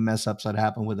the mess ups that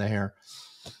happened with the hair.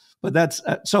 But that's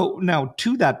so now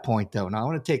to that point though. Now I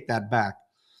want to take that back.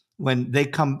 When they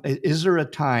come, is there a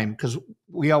time? Because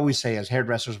we always say as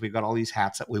hairdressers, we've got all these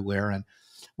hats that we wear, and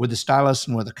we're the stylist,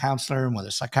 and we're the counselor, and we're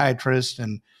the psychiatrist,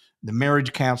 and the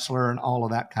marriage counselor, and all of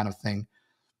that kind of thing.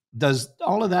 Does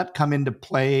all of that come into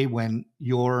play when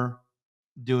you're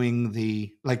doing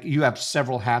like you have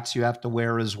several hats you have to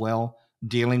wear as well,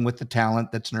 dealing with the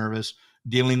talent that's nervous,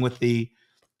 dealing with if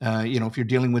you're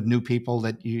dealing with new people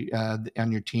that you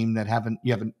on your team that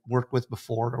you haven't worked with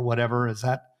before or whatever, does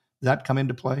that come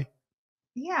into play?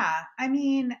 Yeah. I'm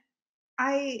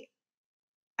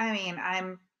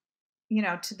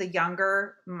to the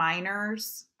younger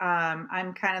minors,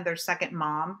 I'm kind of their second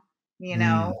mom,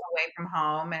 Mm, away from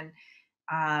home. And,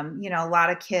 a lot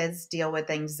of kids deal with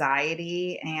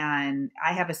anxiety, and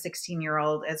I have a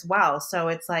 16-year-old as well. So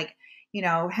it's like,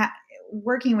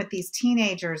 working with these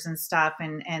teenagers and stuff,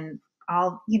 and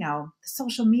all, the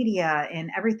social media and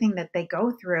everything that they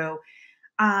go through.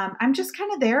 I'm just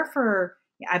kind of there for,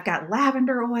 I've got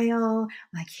lavender oil,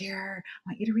 like, here, I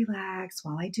want you to relax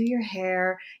while I do your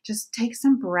hair. Just take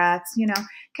some breaths,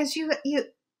 because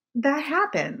that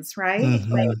happens, right?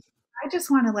 Like, hmm. I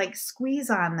just want to like squeeze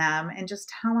on them and just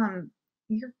tell them,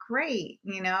 you're great,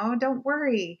 don't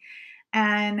worry.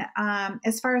 And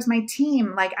as far as my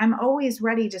team, like, I'm always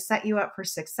ready to set you up for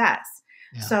success.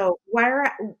 Yeah. So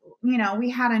we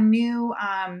had a new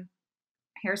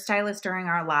hairstylist during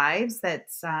our lives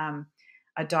that's a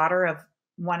daughter of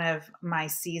one of my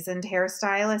seasoned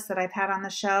hairstylists that I've had on the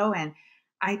show. And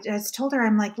I just told her,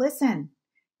 I'm like, listen,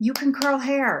 you can curl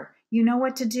hair. You know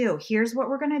what to do. Here's what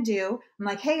we're going to do. I'm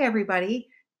like, hey, everybody,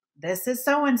 this is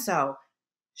so and so.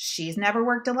 She's never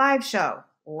worked a live show.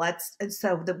 And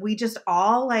so that we just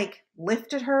all like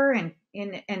lifted her and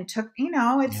took,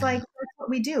 it's Yeah. like, that's what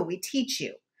we do. We teach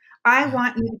you. I Yeah.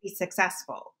 want you to be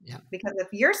successful, Yeah. because if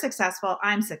you're successful,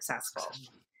 I'm successful,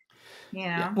 Successful. you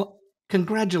Yeah. know? Well,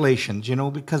 congratulations,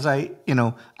 because I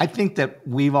think that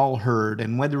we've all heard,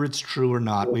 and whether it's true or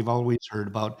not, we've always heard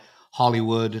about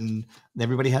Hollywood, and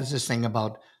everybody has this thing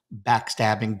about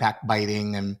backstabbing,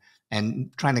 backbiting,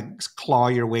 and trying to claw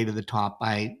your way to the top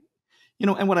by,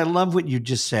 and what I love what you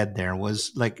just said there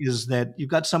was like, is that you've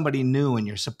got somebody new and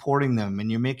you're supporting them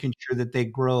and you're making sure that they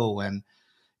grow. And,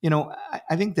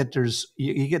 I think that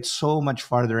you get so much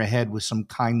farther ahead with some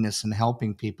kindness and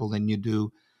helping people than you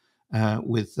do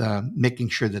with making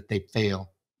sure that they fail.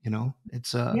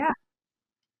 It's Yeah.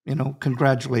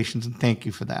 congratulations and thank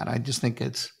you for that. I just think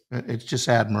it's just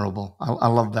admirable. I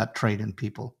love that trait in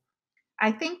people.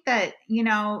 I think that,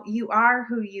 you are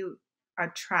who you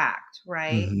attract,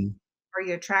 right? Hmm. Or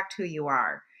you attract who you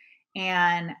are.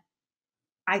 And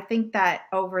I think that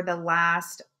over the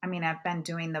last, I've been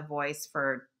doing The Voice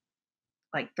for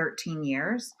like 13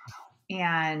 years,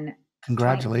 and 20,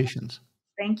 Congratulations.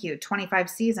 thank you, 25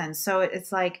 seasons. So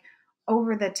it's like,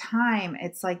 over the time,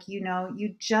 it's like,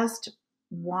 you just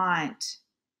want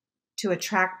to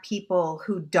attract people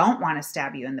who don't want to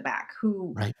stab you in the back,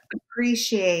 who Right.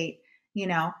 appreciate,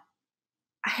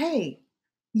 hey,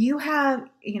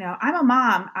 I'm a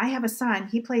mom, I have a son,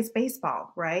 he plays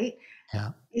baseball, right?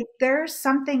 Yeah. If there's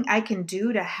something I can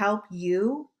do to help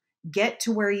you get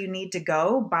to where you need to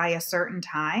go by a certain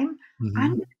time,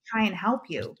 I'm Hmm. going to try and help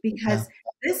you Yeah. because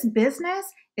this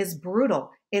business is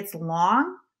brutal. It's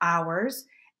long hours.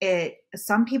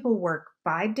 Some people work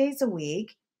 5 days a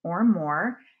week or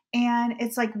more, and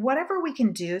it's like whatever we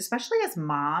can do, especially as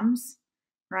moms,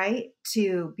 right?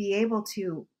 To be able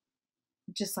to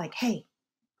just like, hey,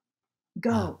 Yeah.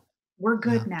 go. We're Yeah.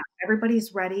 good now.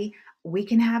 Everybody's ready. We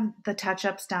can have the touch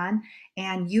ups done,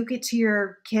 and you get to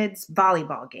your kids'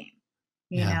 volleyball game.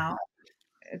 You Yeah. know,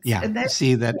 it's Yeah. that.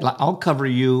 See that I'll cover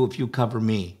you if you cover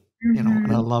me, and I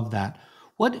Mhm. love that.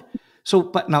 What, so,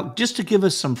 but now just to give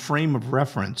us some frame of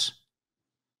reference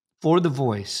for The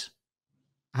Voice,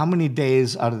 how many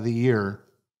days out of the year?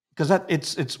 Because that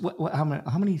it's what how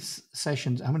many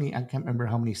sessions? How many? I can't remember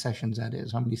how many sessions that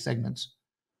is. How many segments?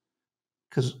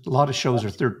 Because a lot of shows are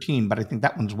 13, but I think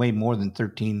that one's way more than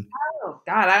 13. Oh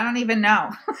God, I don't even know.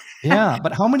 Yeah,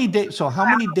 but how many days? So how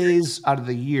many days out of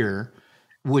the year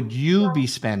would you be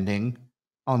spending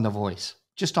on The Voice?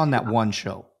 Just on that one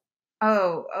show?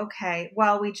 Oh, okay.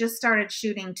 Well, we just started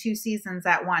shooting 2 seasons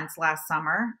at once last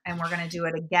summer, and we're gonna do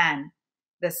it again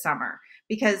this summer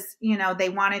because, they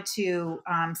wanted to,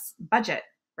 budget,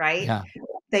 right? Yeah,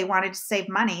 They wanted to save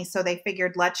money, so they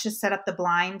figured, "Let's just set up the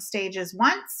blind stages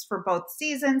once for both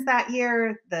seasons that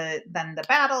year, then the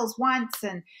battles once,"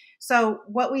 and so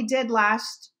what we did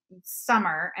last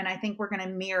summer, and I think we're gonna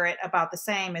mirror it about the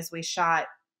same as we shot,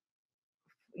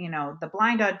 the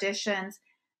blind auditions.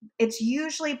 It's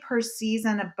usually per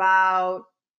season about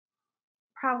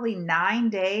probably 9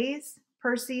 days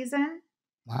per season,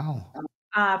 wow,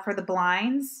 for the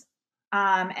blinds,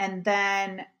 and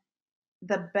then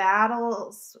the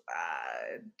battles,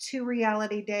 2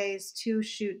 reality days, 2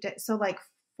 shoot days, so, like,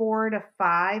 4 to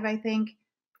 5, I think,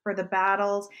 for the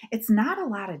battles. It's not a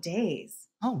lot of days.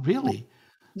 oh really?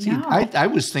 See, No. I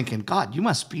was thinking, God, you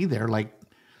must be there like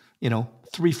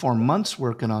 3-4 months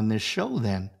working on this show.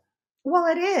 Then, Well,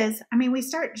 it is. I mean, we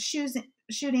start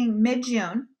shooting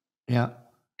mid-June, yeah,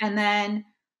 and then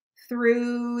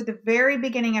through the very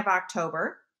beginning of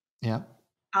October, yeah,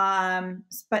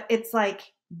 but it's,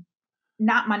 like,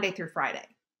 not Monday through Friday,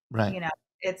 right, you know?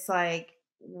 It's like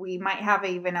we might have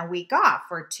even a week off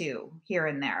or 2 here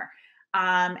and there.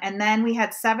 And then we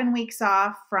had 7 weeks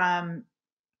off from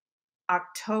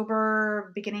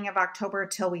beginning of October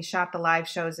till we shot the live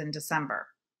shows in December.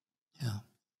 yeah.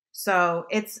 So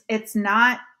it's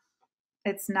not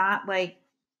like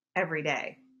every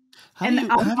day. How do And you?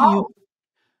 How do you?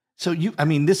 So you? I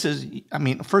mean, this is. I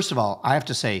mean, first of all, I have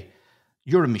to say,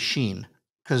 you're a machine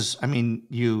because I mean,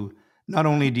 you not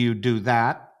only do you do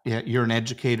that, you're an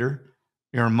educator,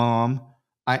 you're a mom.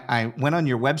 I went on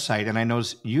your website and I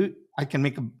noticed you. I can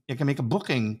make a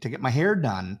booking to get my hair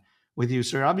done with you.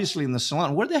 So you're obviously in the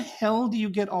salon. Where the hell do you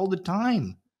get all the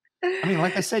time? I mean,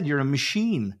 like I said, you're a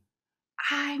machine.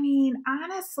 I mean,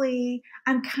 honestly,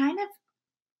 I'm kind of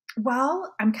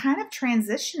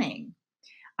transitioning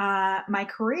my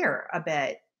career a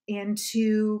bit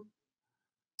into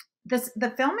this. The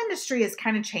film industry is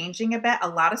kind of changing a bit. A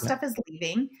lot of Yeah, stuff is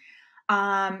leaving.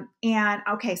 And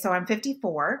okay, so I'm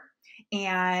 54,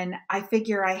 and I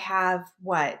figure I have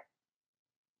what,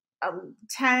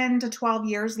 10 to 12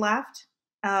 years left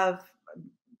of.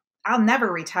 I'll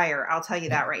never retire. I'll tell you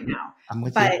yeah, that right now. I'm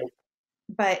with you.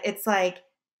 But it's like,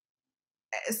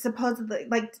 supposedly,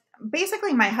 like,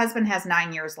 basically my husband has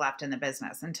 9 years left in the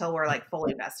business until we're Yeah, like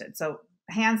fully vested. So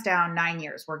hands down 9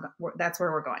 years, that's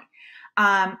where we're going.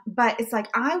 But it's like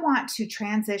I want to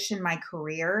transition my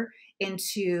career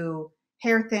into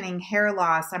hair thinning, hair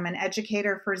loss. I'm an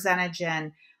educator for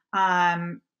Xenogen,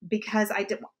 because I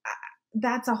did.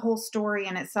 That's a whole story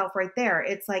in itself, right there.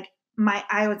 It's like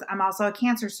I'm also a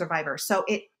cancer survivor, so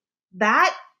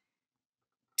that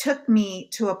took me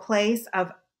to a place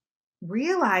of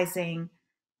realizing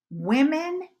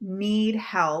women need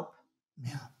help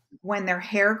yeah. when their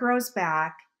hair grows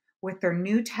back, with their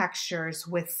new textures,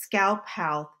 with scalp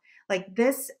health. Like,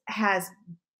 this has,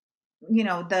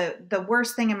 the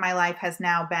worst thing in my life has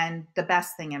now been the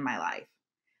best thing in my life,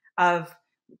 of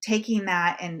taking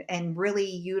that and really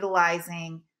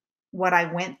utilizing what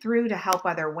I went through to help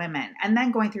other women, and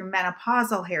then going through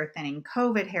menopausal hair thinning,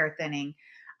 COVID hair thinning.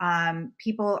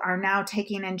 People are now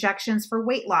taking injections for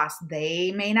weight loss.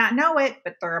 They may not know it,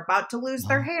 but they're about to lose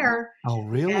their Oh, hair. oh,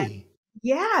 really?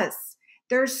 Yes,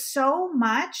 there's so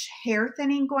much hair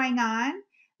thinning going on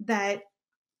that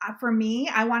for me,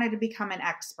 I wanted to become an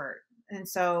expert. And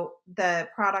so the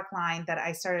product line that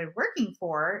I started working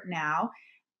for now,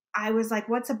 I was like,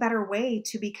 what's a better way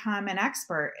to become an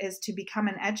expert is to become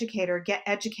an educator, get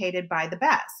educated by the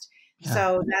best. Yeah.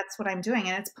 So that's what I'm doing.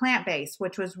 And it's plant-based,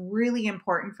 which was really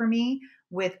important for me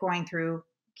with going through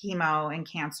chemo and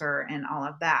cancer and all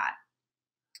of that.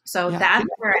 So Yeah. that's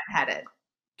where I'm headed.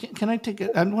 Can I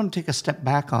I want to take a step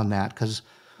back on that because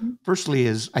firstly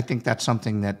is I think that's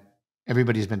something that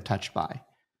everybody's been touched by.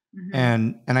 Mm-hmm.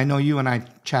 And I know you and I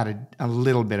chatted a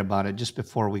little bit about it just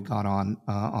before we got on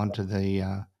onto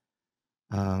the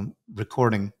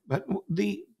recording. But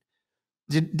did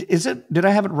I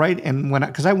have it right? And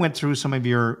because I went through some of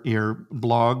your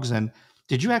blogs, and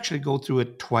did you actually go through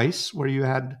it twice? Where you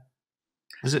had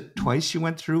was it twice you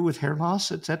went through with hair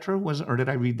loss, etc.? Or did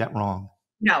I read that wrong?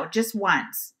 No, just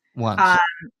once. Once.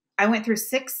 I went through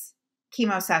 6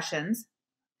 chemo sessions,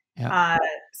 Yeah.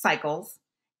 cycles.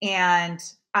 And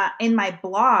in my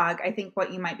blog, I think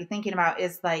what you might be thinking about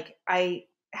is like, I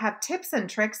have tips and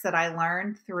tricks that I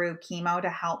learned through chemo to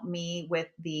help me with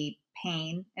the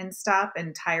pain and stuff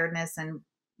and tiredness and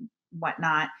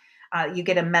whatnot. You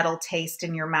get a metal taste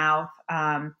in your mouth.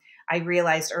 I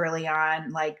realized early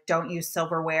on, like, don't use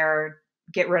silverware,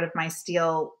 get rid of my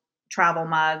steel travel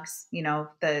mugs, the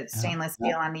Yeah. stainless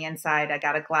steel on the inside. I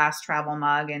got a glass travel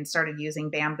mug and started using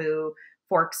bamboo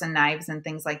forks and knives and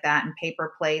things like that and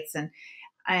paper plates.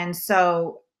 And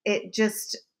so it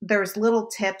just, there's little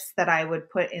tips that I would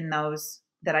put in those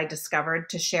that I discovered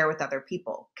to share with other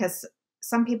people. Because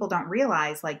some people don't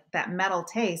realize like that metal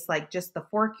taste, like just the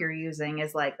fork you're using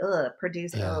is like,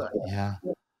 Yeah.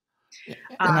 Yeah.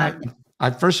 And Um,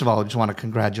 I first of all, just want to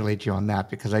congratulate you on that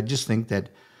because I just think that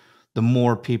the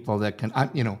more people that can,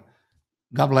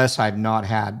 God bless, I've not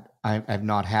had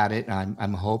it.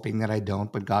 I'm hoping that I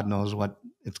don't, but God knows what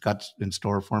it's got in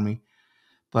store for me.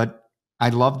 But I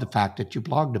love the fact that you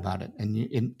blogged about it.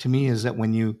 And to me is that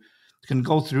when you can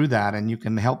go through that and you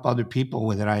can help other people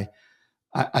with it,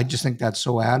 I just think that's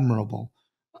so admirable.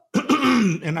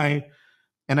 and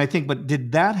I think, but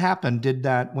did that happen? Did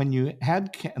that when you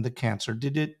had the cancer?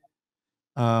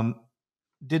 Um,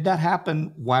 did that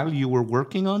happen while you were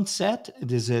working on set?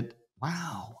 Is it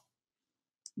wow?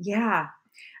 yeah,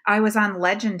 I was on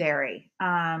Legendary.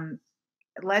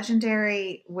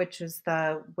 Legendary, which was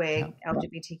the Yeah, WIG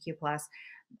LGBTQ plus,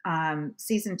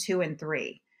 season 2 and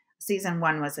 3. Season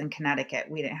 1 was in Connecticut.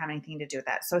 We didn't have anything to do with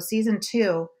that. So season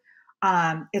 2,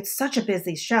 it's such a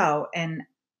busy show, and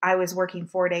I was working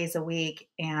 4 days a week,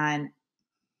 and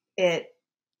it.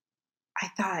 I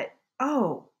thought,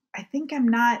 oh, I think I'm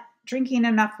not drinking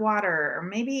enough water, or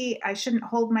maybe I shouldn't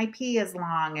hold my pee as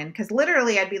long. And because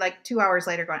literally, I'd be like 2 hours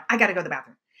later going, I got to go to the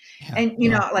bathroom, yeah, and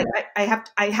yeah, like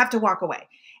I have to walk away,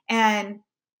 and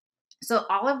so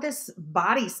all of this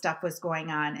body stuff was going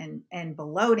on and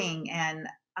bloating, and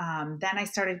then I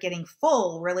started getting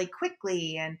full really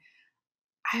quickly, and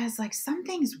I was like,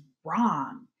 something's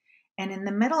wrong. And in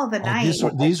the middle of the oh, night,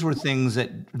 these were things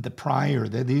that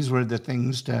these were the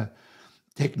things to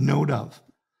take note of.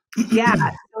 yeah,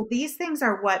 so these things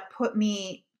are what put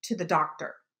me to the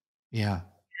doctor. Yeah.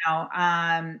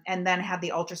 And then had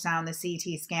the ultrasound, the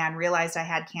CT scan, realized I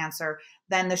had cancer.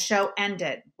 Then the show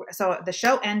ended. So the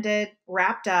show ended,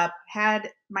 wrapped up, had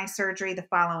my surgery the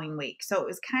following week. So it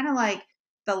was kind of like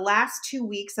the last 2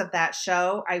 weeks of that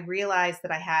show, I realized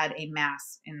that I had a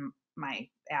mass in my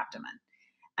abdomen.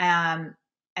 Um,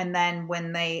 and then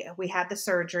when we had the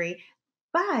surgery,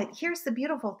 but here's the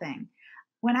beautiful thing.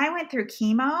 When I went through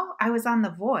chemo, I was on The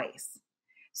Voice.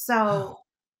 So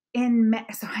Wow.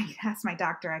 so I asked my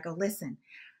doctor, I go, listen,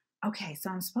 okay, so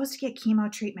I'm supposed to get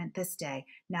chemo treatment this day.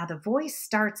 Now the voice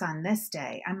starts on this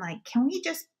day. I'm like, can we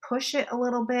just push it a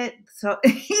little bit? So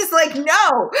he's like,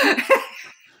 no.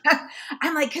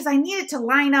 I'm like, because I need it to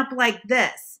line up like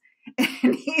this.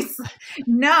 And he's like,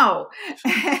 no.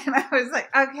 And I was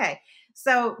like, okay.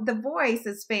 So the voice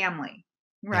is family,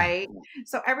 Yeah. right?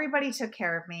 So everybody took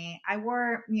care of me. I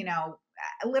wore,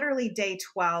 literally day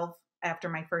 12 after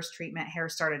my first treatment, hair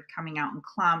started coming out in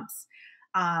clumps.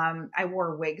 I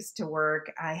wore wigs to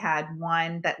work. I had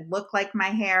one that looked like my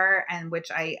hair, and which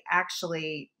I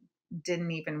actually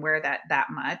didn't even wear that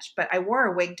much, but I wore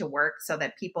a wig to work so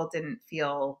that people didn't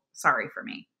feel sorry for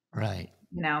me, Right.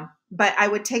 But I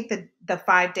would take the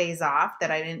 5 days off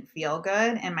that I didn't feel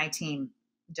good, and my team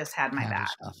just had my Handle back.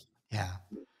 stuff. Yeah.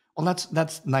 Well,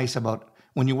 that's nice about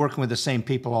when you're working with the same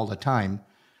people all the time,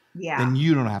 Yeah. then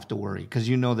you don't have to worry because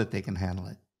you know that they can handle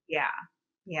it. Yeah.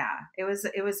 Yeah. It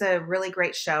was a really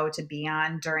great show to be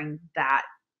on during that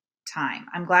time.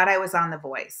 I'm glad I was on The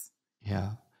Voice.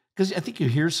 Yeah. Because I think you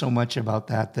hear so much about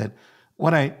that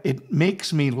it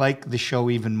makes me like the show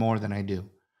even more than I do,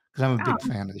 because I'm a big Oh,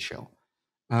 fan of the show.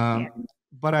 yeah.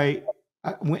 But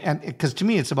and because to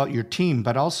me it's about your team,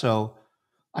 but also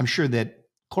I'm sure that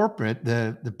corporate,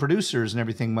 the producers and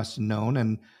everything must have known,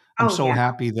 and I'm Oh, so yeah.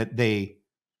 happy that they,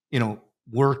 you know,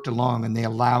 worked along and they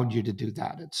allowed you to do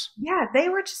that. It's Yeah, they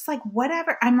were just like,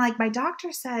 "Whatever." I'm like, "My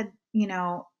doctor said,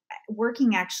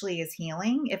 working actually is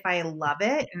healing if I love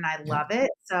it, and I yeah, love it."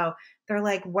 So, they're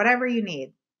like, "Whatever you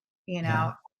need," you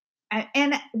yeah, know?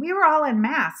 And we were all in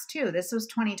masks too. This was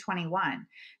 2021.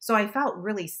 So, I felt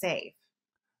really safe,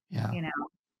 yeah. you know?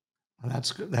 Well,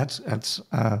 that's good.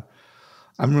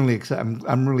 I'm really excited.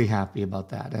 I'm really happy about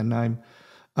that, and I'm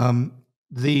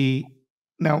the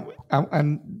now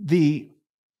and the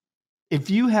if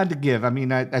you had to give, I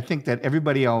mean, I think that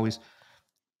everybody always,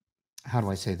 how do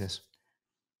I say this?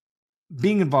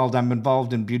 Being involved, I'm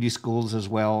involved in beauty schools as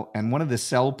well. And one of the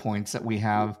sell points that we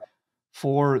have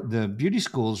for the beauty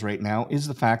schools right now is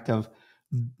the fact of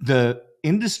the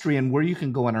industry and where you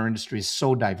can go in our industry is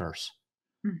so diverse.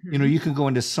 You know, Mhm. you can go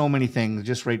into so many things,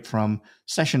 just right from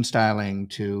session styling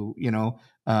to,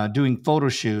 doing photo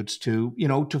shoots to,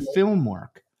 to film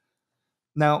work.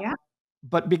 Now, Yeah.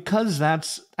 but because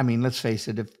I mean, let's face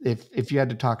it, if you had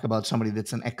to talk about somebody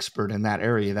that's an expert in that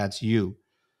area, that's you.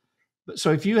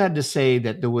 So if you had to say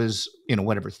that there was,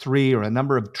 whatever, three or a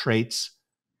number of traits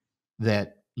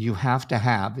that you have to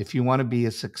have if you want to be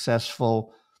a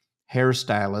successful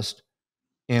hairstylist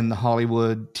in the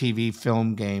Hollywood TV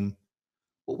film game,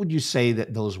 what would you say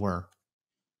that those were?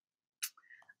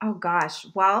 Oh gosh.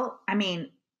 Well, I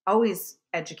mean, always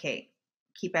educate.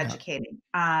 Keep Yeah. educating.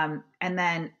 And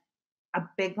then a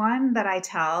big one that I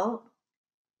tell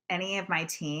any of my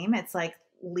team, it's like,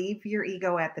 leave your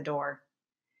ego at the door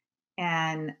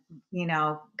and,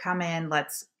 come in.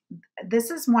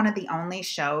 This is one of the only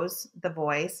shows, The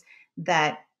Voice,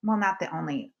 that, well, not the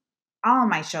only, all of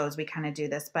my shows, we kind of do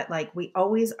this, but like we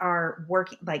always are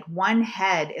working, like one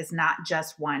head is not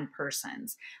just one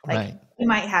person's. Like Right. you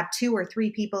might have two or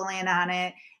three people in on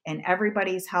it and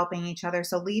everybody's helping each other.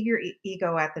 So leave your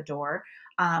ego at the door.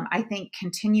 I think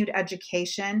continued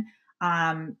education,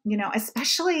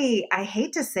 especially, I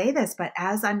hate to say this, but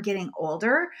as I'm getting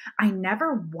older, I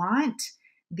never want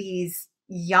these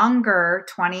younger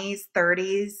 20s,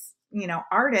 30s,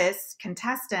 artists,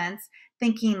 contestants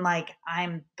thinking like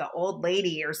I'm the old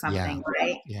lady or Yeah. something,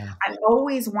 right? Yeah. I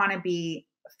always want to be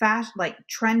fast, like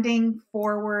trending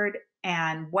forward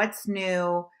and what's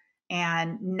new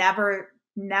and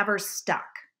never stuck.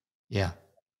 Yeah.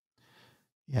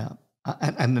 Yeah.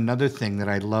 And another thing that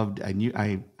I loved, I knew,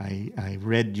 I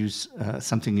read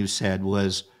something you said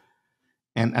was,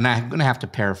 and I'm going to have to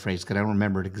paraphrase because I don't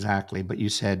remember it exactly, but you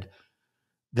said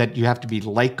that you have to be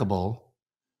likable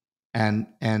and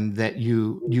that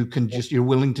you can just, you're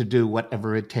willing to do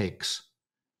whatever it takes.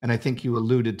 And I think you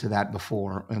alluded to that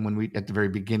before. And when we, at the very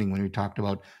beginning, when we talked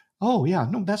about, oh yeah,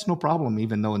 no, that's no problem.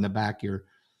 Even though in the back you're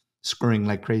scurrying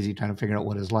like crazy, trying to figure out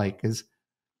what it's like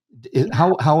Yeah.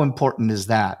 how important is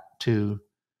that to,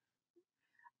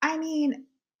 I mean,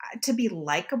 to be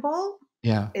likable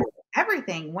yeah. is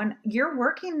everything. When you're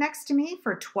working next to me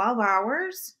for 12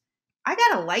 hours, I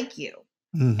got to like you.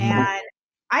 Hmm. And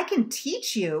I can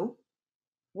teach you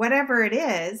whatever it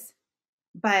is,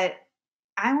 but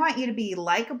I want you to be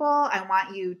likable. I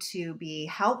want you to be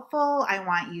helpful. I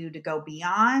want you to go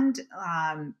beyond,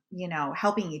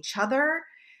 helping each other.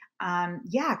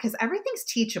 Yeah, because everything's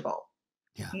teachable,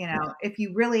 Yeah. if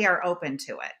you really are open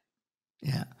to it.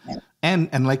 Yeah.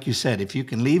 And like you said, if you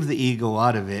can leave the ego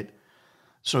out of it,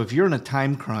 so if you're in a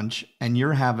time crunch and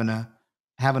you're having a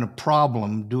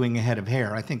problem doing a head of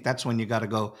hair, I think that's when you got to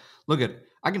go, look at,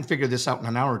 I can figure this out in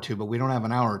an hour or two, but we don't have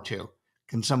an hour or two.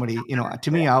 Can somebody,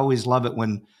 to me, I always love it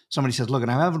when somebody says, look, I'm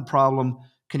having a problem.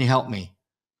 Can you help me?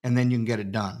 And then you can get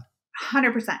it done.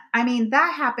 100%. I mean,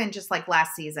 that happened just like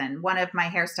last season. One of my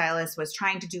hairstylists was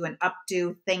trying to do an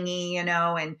updo thingy,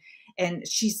 and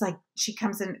she's like, she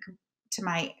comes in to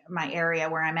my area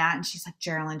where I'm at, and she's like,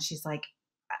 Jerilynn, she's like,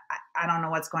 I don't know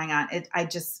what's going on.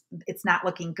 It's not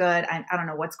looking good. I don't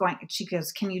know what's going. She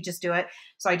goes, can you just do it?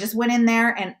 So I just went in there,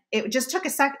 and it just took a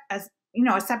sec. As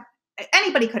a sec.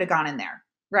 Anybody could have gone in there,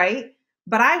 right?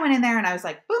 But I went in there and I was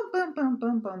like, boom, boom, boom,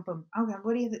 boom, boom, boom. Okay,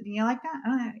 what do you like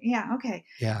that? Yeah, okay.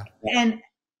 Yeah. And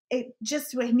it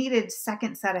just needed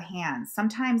second set of hands.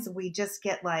 Sometimes we just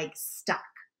get like stuck,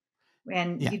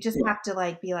 and Yeah. you just have to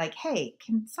like be like, hey,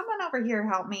 can someone over here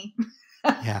help me?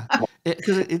 Yeah.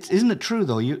 Because isn't it true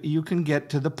though? You can get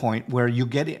to the point where you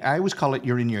get it. I always call it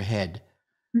you're in your head.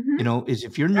 Hmm. Is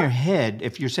if you're in your head,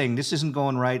 if you're saying this isn't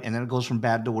going right, and then it goes from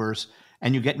bad to worse,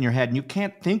 and you get in your head and you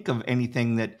can't think of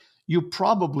anything that you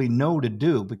probably know to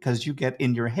do because you get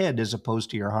in your head as opposed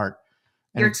to your heart.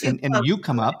 And You're it's too and close you to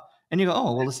come it. up and you go,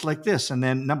 oh, well, it's like this. And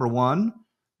then number one,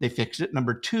 they fix it.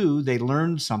 Number two, they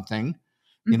learn something,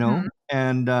 Hmm.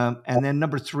 and then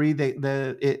number three,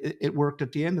 it worked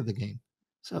at the end of the game.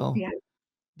 So Yeah.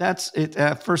 that's it.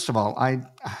 First of all,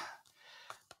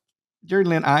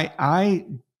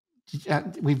 Jerilynn,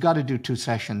 we've got to do two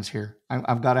sessions here.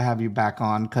 I've got to have you back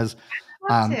on because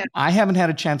I'd love to. I haven't had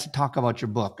a chance to talk about your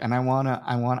book, and I'm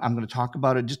going to talk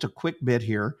about it just a quick bit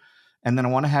here, and then I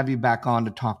want to have you back on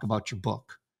to talk about your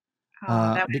book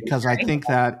Oh, that would be because I great. think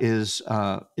that is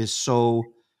so.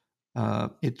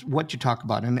 It's what you talk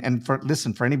about, and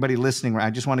for anybody listening, I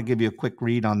just want to give you a quick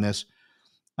read on this.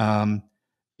 Um,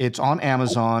 it's on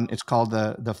Amazon. It's called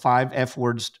the five F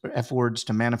words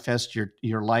to manifest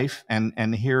your life.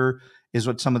 And here is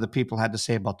what some of the people had to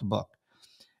say about the book.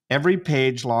 Every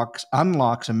page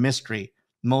unlocks a mystery.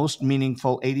 Most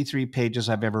meaningful 83 pages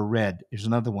I've ever read. Here's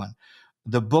another one.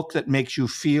 The book that makes you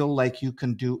feel like you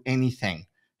can do anything.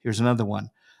 Here's another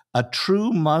one. A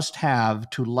true must-have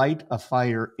to light a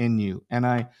fire in you.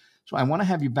 So I want to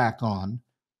have you back on,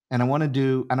 and I want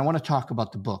to talk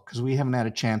about the book because we haven't had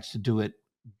a chance to do it.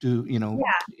 Yeah.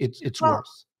 It's Well,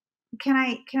 worth. can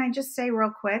I just say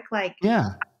real quick, like,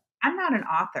 Yeah. I'm not an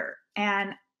author,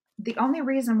 and the only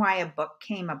reason why a book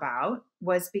came about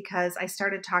was because I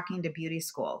started talking to beauty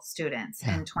school students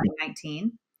Yeah. in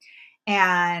 2019,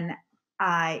 and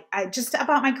I just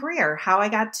about my career, how I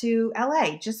got to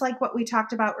LA, just like what we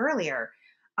talked about earlier.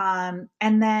 And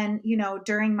then,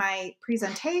 during my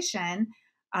presentation,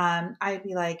 I'd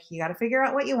be like, you got to figure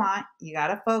out what you want. You got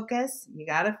to focus. You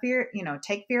got to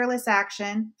take fearless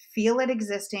action, feel it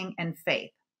existing, and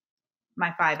faith.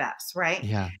 My five F's, right?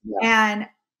 Yeah. And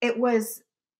it was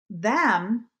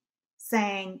them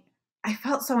saying, I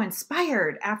felt so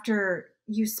inspired after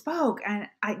you spoke. And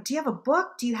do you have a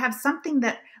book? Do you have something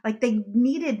that, like, they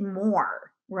needed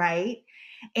more, right?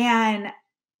 And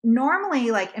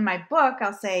normally, like in my book,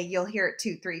 I'll say, you'll hear it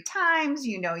 2, 3 times.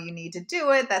 You need to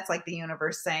do it. That's like the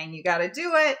universe saying, you got to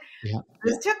do it. Yeah.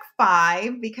 This took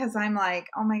 5 because I'm like,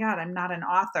 oh my God, I'm not an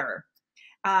author.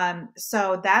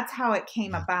 So that's how it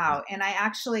came Yeah. about. And I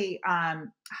actually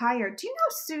hired, do you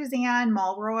know Suzanne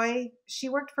Mulroy? She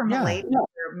worked for Yeah. Malaysia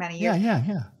for many Yeah. years. Yeah.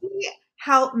 Yeah. She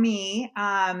helped me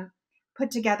put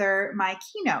together my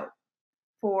keynote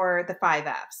for the 5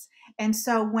 F's. And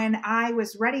so when I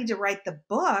was ready to write the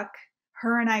book,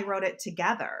 her and I wrote it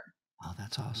together. Oh,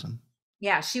 that's awesome.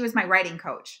 Yeah, she was my writing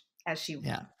coach, as she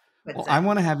Yeah. puts Well, it. I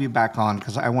want to have you back on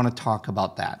because I want to talk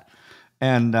about that.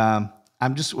 And I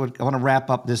want to wrap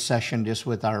up this session just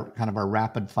with our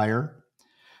rapid fire.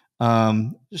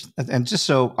 Just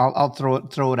so I'll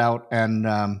throw it out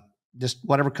and just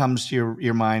whatever comes to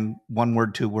your mind, 1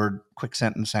 word, 2 word, quick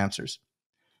sentence answers.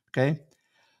 Okay.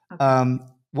 Okay.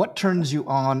 What turns you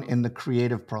on in the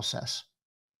creative process?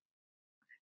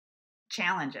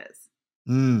 Challenges.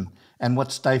 And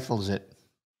what stifles it?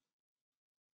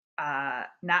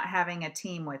 Not having a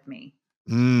team with me.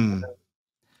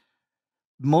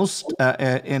 Most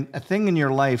in a thing in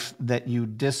your life that you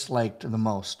disliked the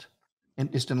most,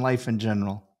 and just in life in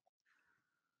general.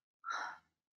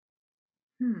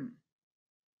 Hmm.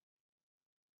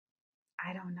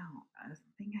 I don't know. A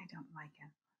thing I don't like it.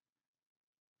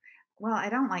 Well, I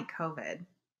don't like COVID,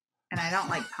 and I don't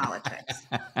like politics.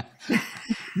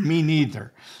 Me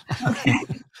neither. Okay.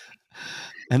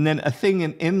 And then a thing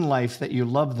in life that you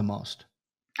love the most.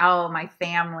 Oh, my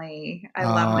family. I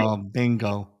love my. Oh,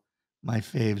 bingo. My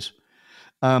faves.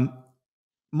 Um,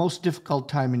 Most difficult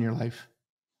time in your life.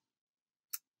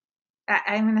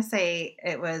 I'm going to say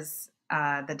it was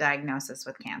the diagnosis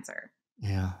with cancer.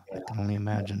 Yeah, I can only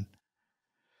imagine.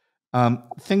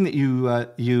 Thing that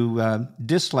you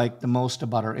dislike the most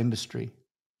about our industry.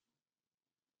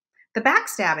 The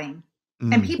backstabbing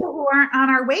and people who aren't on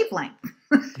our wavelength.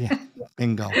 Yeah,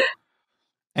 bingo.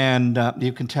 And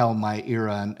you can tell my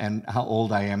era and how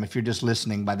old I am if you're just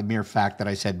listening by the mere fact that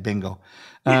I said bingo.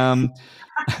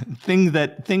 Thing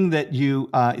that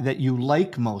you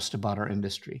like most about our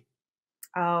industry.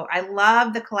 Oh, I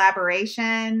love the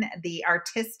collaboration, the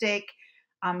artistic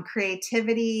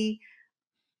creativity.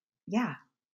 Yeah.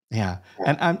 Yeah,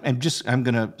 and I'm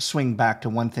going to swing back to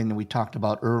one thing that we talked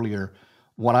about earlier.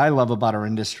 What I love about our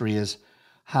industry is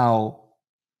how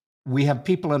we have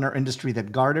people in our industry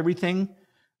that guard everything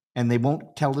and they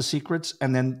won't tell the secrets,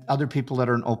 and then other people that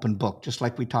are an open book, just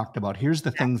like we talked about. Here's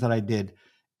the things that I did.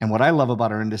 And what I love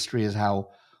about our industry is how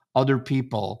other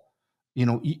people,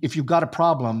 if you've got a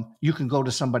problem, you can go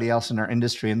to somebody else in our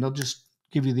industry and they'll just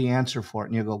give you the answer for it.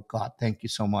 And you go, God, thank you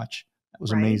so much. That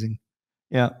was Right. amazing.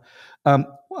 Yeah. A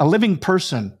living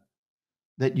person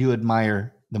that you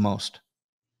admire the most?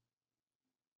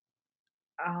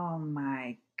 Oh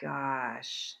my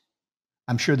gosh.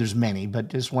 I'm sure there's many, but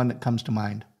just one that comes to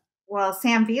mind. Well,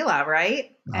 Sam Vila,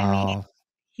 right? I mean, Oh,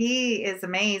 he is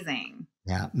amazing.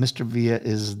 yeah. Mr. Villa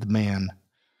is the man.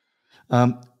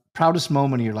 Um, Proudest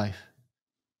moment of your life?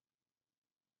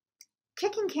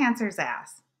 Kicking cancer's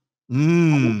ass.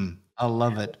 I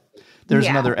love it. There's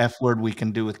Yeah. another F word we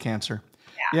can do with cancer.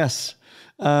 Yes.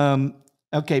 Um,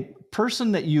 okay.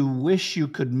 Person that you wish you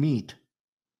could meet,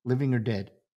 living or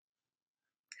dead?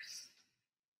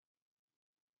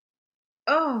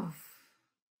 Oh,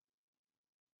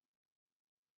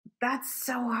 that's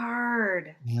so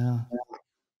hard. Yeah.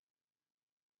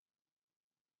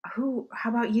 How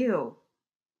about you?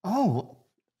 Oh,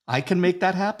 I can make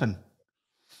that happen.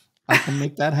 I can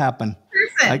make that happen.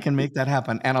 I Person. can make that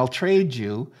happen. And I'll trade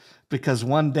you because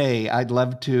one day I'd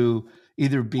love to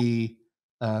either be,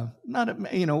 not,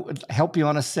 help you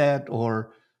on a set,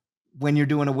 or when you're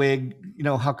doing a wig,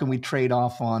 how can we trade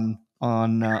off on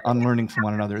learning from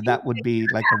one another? That would be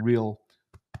like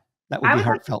that would I be would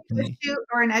like to heartfelt to do a me. shoot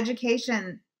or an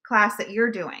education class that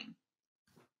you're doing.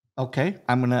 Okay.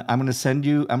 I'm gonna send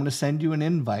you an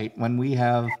invite when we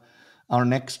have our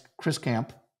next Chris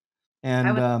camp. I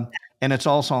And would. and it's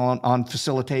also on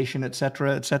facilitation, et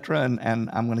cetera, et cetera. And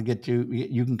I'm going to get you.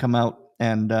 You can come out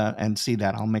and see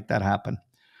that. I'll make that happen.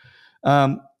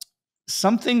 Um,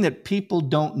 Something that people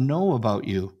don't know about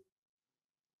you.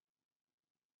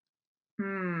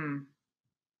 Hmm.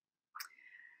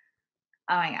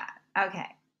 Oh my God. Okay.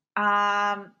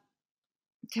 Um,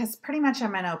 because pretty much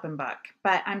I'm an open book,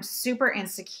 but I'm super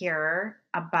insecure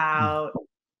Hmm. about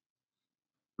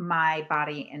my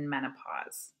body in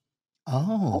menopause.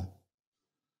 Oh,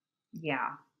 Yeah.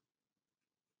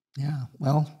 yeah.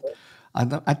 Well, I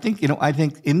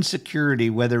think insecurity,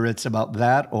 whether it's about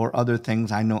that or other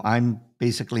things. I know I'm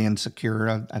basically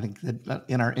insecure. I think that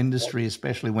in our industry,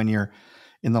 especially when you're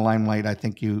in the limelight, I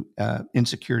think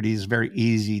insecurity is very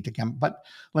easy to come. But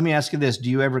let me ask you this: do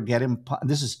you ever get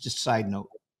this is just side note?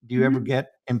 Do you ever Mhm.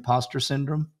 get imposter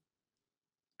syndrome?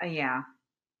 Yeah.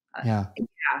 Uh, Yeah,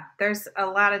 yeah. There's a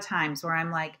lot of times where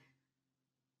I'm like,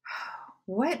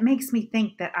 what makes me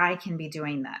think that I can be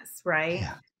doing this? Right.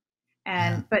 yeah,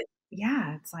 yeah. But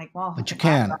yeah, it's like, well, But you if I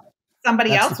can. somebody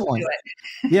That's the else will do point.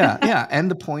 Yeah, it. yeah. And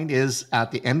the point is,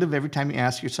 at the end of every time you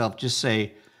ask yourself, just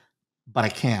say, "But I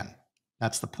can."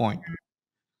 That's the point.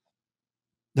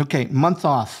 Okay, month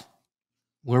off.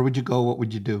 Where would you go? What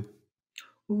would you do?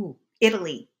 Ooh,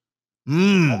 Italy.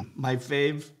 My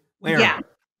fave. Yeah. Where?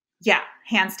 Yeah.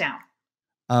 Hands down.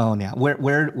 Oh, yeah.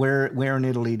 Where in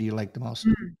Italy do you like the most?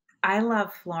 I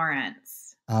love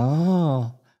Florence.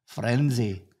 Oh,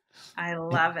 Frenzy. I It,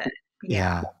 love it.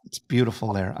 Yeah. yeah, it's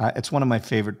beautiful there. It's one of my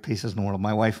favorite places in the world.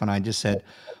 My wife and I just said,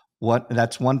 "What?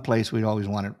 That's one place we always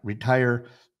want to retire,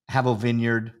 have a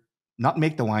vineyard, not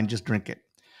make the wine, just drink it."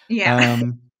 Yeah.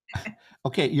 Um,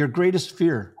 okay, your greatest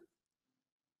fear?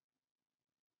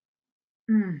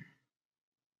 Mm.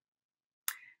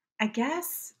 I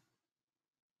guess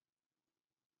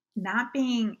not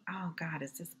being, oh God,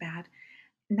 is this bad?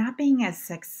 Not being as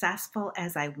successful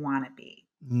as I want to be.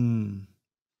 Mm,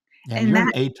 yeah, And you're an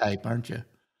that, A type, aren't you?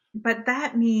 but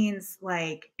that means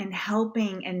like in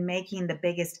helping and making the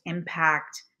biggest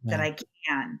impact that Yeah, I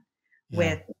can yeah,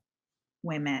 with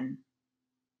women.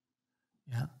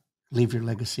 yeah. Leave your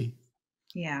legacy.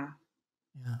 Yeah.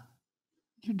 Yeah.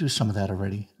 You do some of that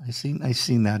already. I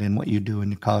seen that in what you do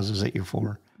and the causes that you're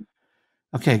for.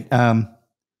 Okay.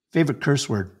 Favorite curse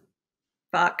word?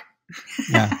 Fuck.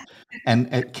 Yeah.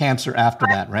 And cancer after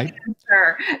that, right?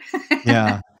 Sure.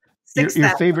 Yeah. Your Six your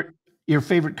that. favorite your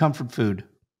favorite comfort food?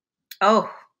 Oh,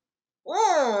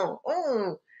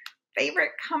 oh,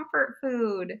 favorite comfort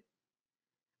food.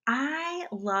 I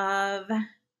love,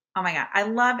 oh my God, I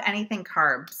love anything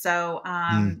carb. So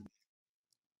Mm.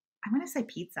 I'm gonna say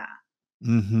pizza.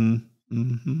 Mm-hmm.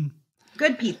 Mm-hmm.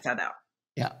 Good pizza though.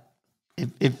 Yeah.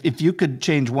 If you could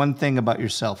change one thing about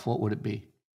yourself, what would it be?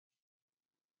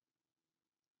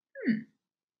 Hmm.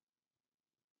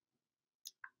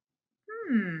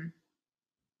 Hmm.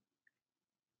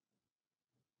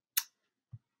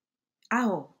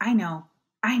 Oh, I know.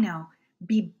 I know.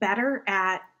 Be better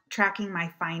at tracking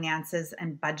my finances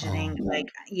and budgeting, Oh. like,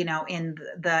 in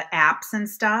the apps and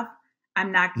stuff.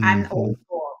 I'm old Mm-hmm.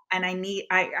 school and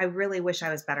I really wish I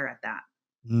was better at that.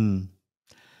 Mm.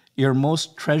 Your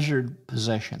most treasured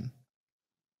possession?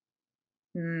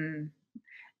 Hmm.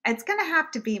 It's gonna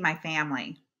have to be my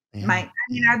family. Yeah. I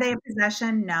mean, Yeah. are they a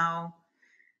possession? No.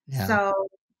 Yeah. So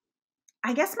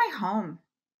I guess my home.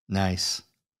 Nice.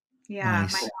 Yeah, my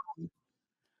Nice.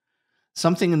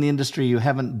 Something in the industry you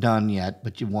haven't done yet,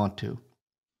 but you want to.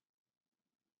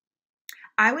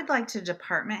 I would like to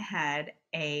department head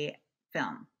a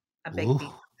film, a big Ooh,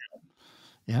 feature.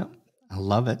 yeah, I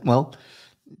love it. Well,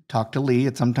 talk to Lee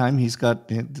at some time. He's got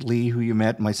Lee, who you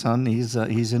met, my son. He's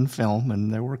in film,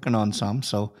 and they're working on some.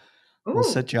 So we'll Ooh,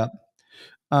 set you up.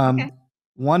 okay.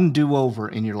 One do-over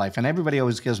in your life, and everybody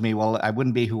always gives me, well, I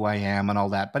wouldn't be who I am and all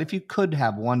that. But if you could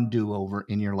have one do-over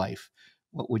in your life,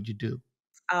 what would you do?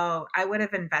 Oh, I would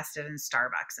have invested in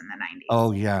Starbucks in the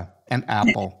Oh 90s. yeah, and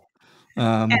Apple.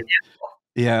 And Um,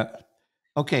 yeah.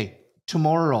 Okay.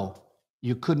 Tomorrow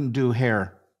you couldn't do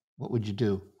hair. What would you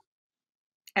do?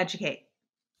 educate.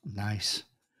 Nice.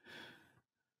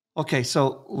 Okay.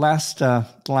 So last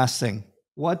thing.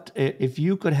 What if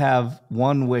you could have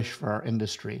one wish for our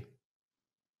industry?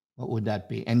 What would that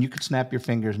be? And you could snap your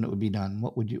fingers and it would be done.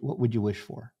 What would you wish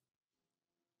for?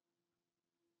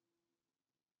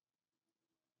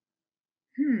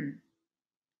 Hmm.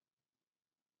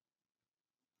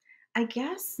 I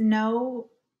guess no,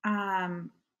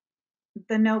 um,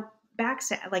 the no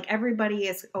backstab. Like everybody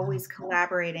is Yeah. always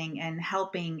collaborating and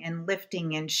helping and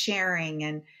lifting and sharing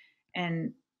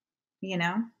and you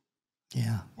know.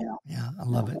 Yeah. Yeah. Yeah. I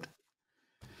love it. But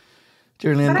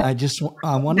Jerilynn, I I just think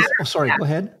want better to, oh, with sorry, that. go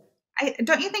ahead.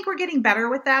 Don't you think we're getting better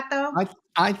with that though?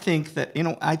 I think that,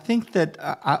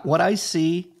 what I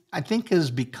see, I think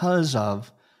is because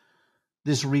of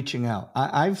this reaching out.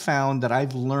 I've found that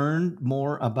I've learned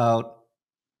more about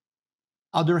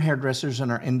other hairdressers in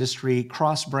our industry,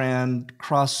 cross brand,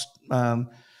 what's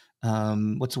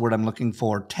the word I'm looking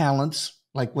for? Talents,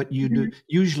 like what you do. Mhm.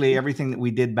 Usually, everything that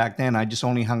we did back then, I just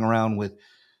only hung around with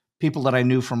people that I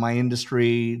knew from my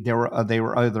industry. They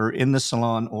were either in the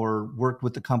salon or worked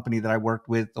with the company that I worked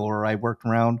with, or I worked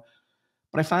around.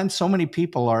 But I find so many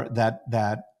people are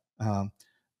um,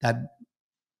 that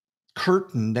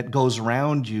curtain that goes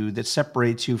around you that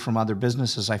separates you from other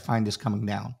businesses. I find is coming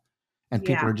down, and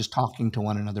people Yeah. are just talking to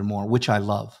one another more, which I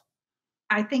love.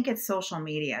 I think it's social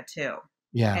media too.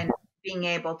 Yeah, And being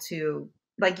able to,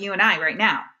 like you and I right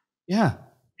now, yeah,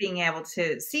 being able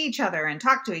to see each other and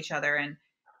talk to each other and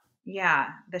yeah,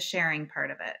 the sharing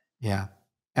part of it. yeah.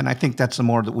 And I think that's the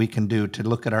more that we can do to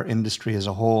look at our industry as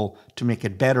a whole, to make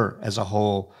it better as a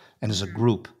whole and as a Mhm.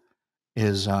 group.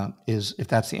 Is if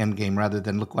that's the end game, rather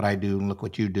than look what I do and look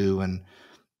what you do, and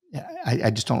yeah, I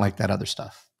just don't like that other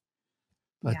stuff.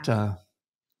 But Yeah.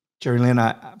 Jerry Lynn,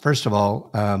 first of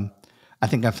all, I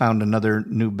think I found another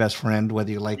new best friend,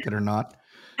 whether you like it or not.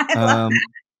 I love Um,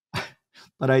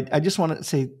 but I just want to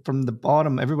say from the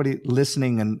bottom, everybody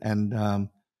listening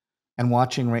and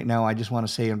watching right now, I just want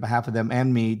to say on behalf of them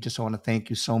and me, just want to thank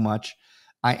you so much.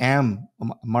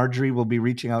 Marjorie will be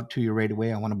reaching out to you right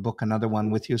away. I want to book another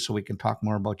one with you so we can talk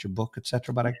more about your book,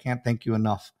 etc. But I can't thank you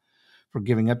enough for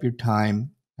giving up your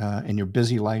time in your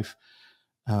busy life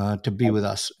to be with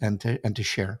us and to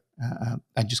share.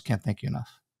 I just can't thank you enough.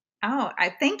 Oh, I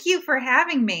thank you for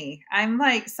having me. I'm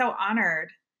like so honored.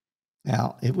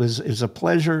 Al, it was a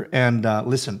pleasure. And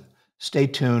listen, stay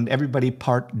tuned. Everybody,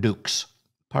 part Dukes.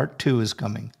 Part 2 is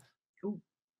coming. Ooh,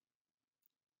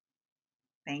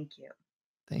 thank you.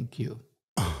 Thank you.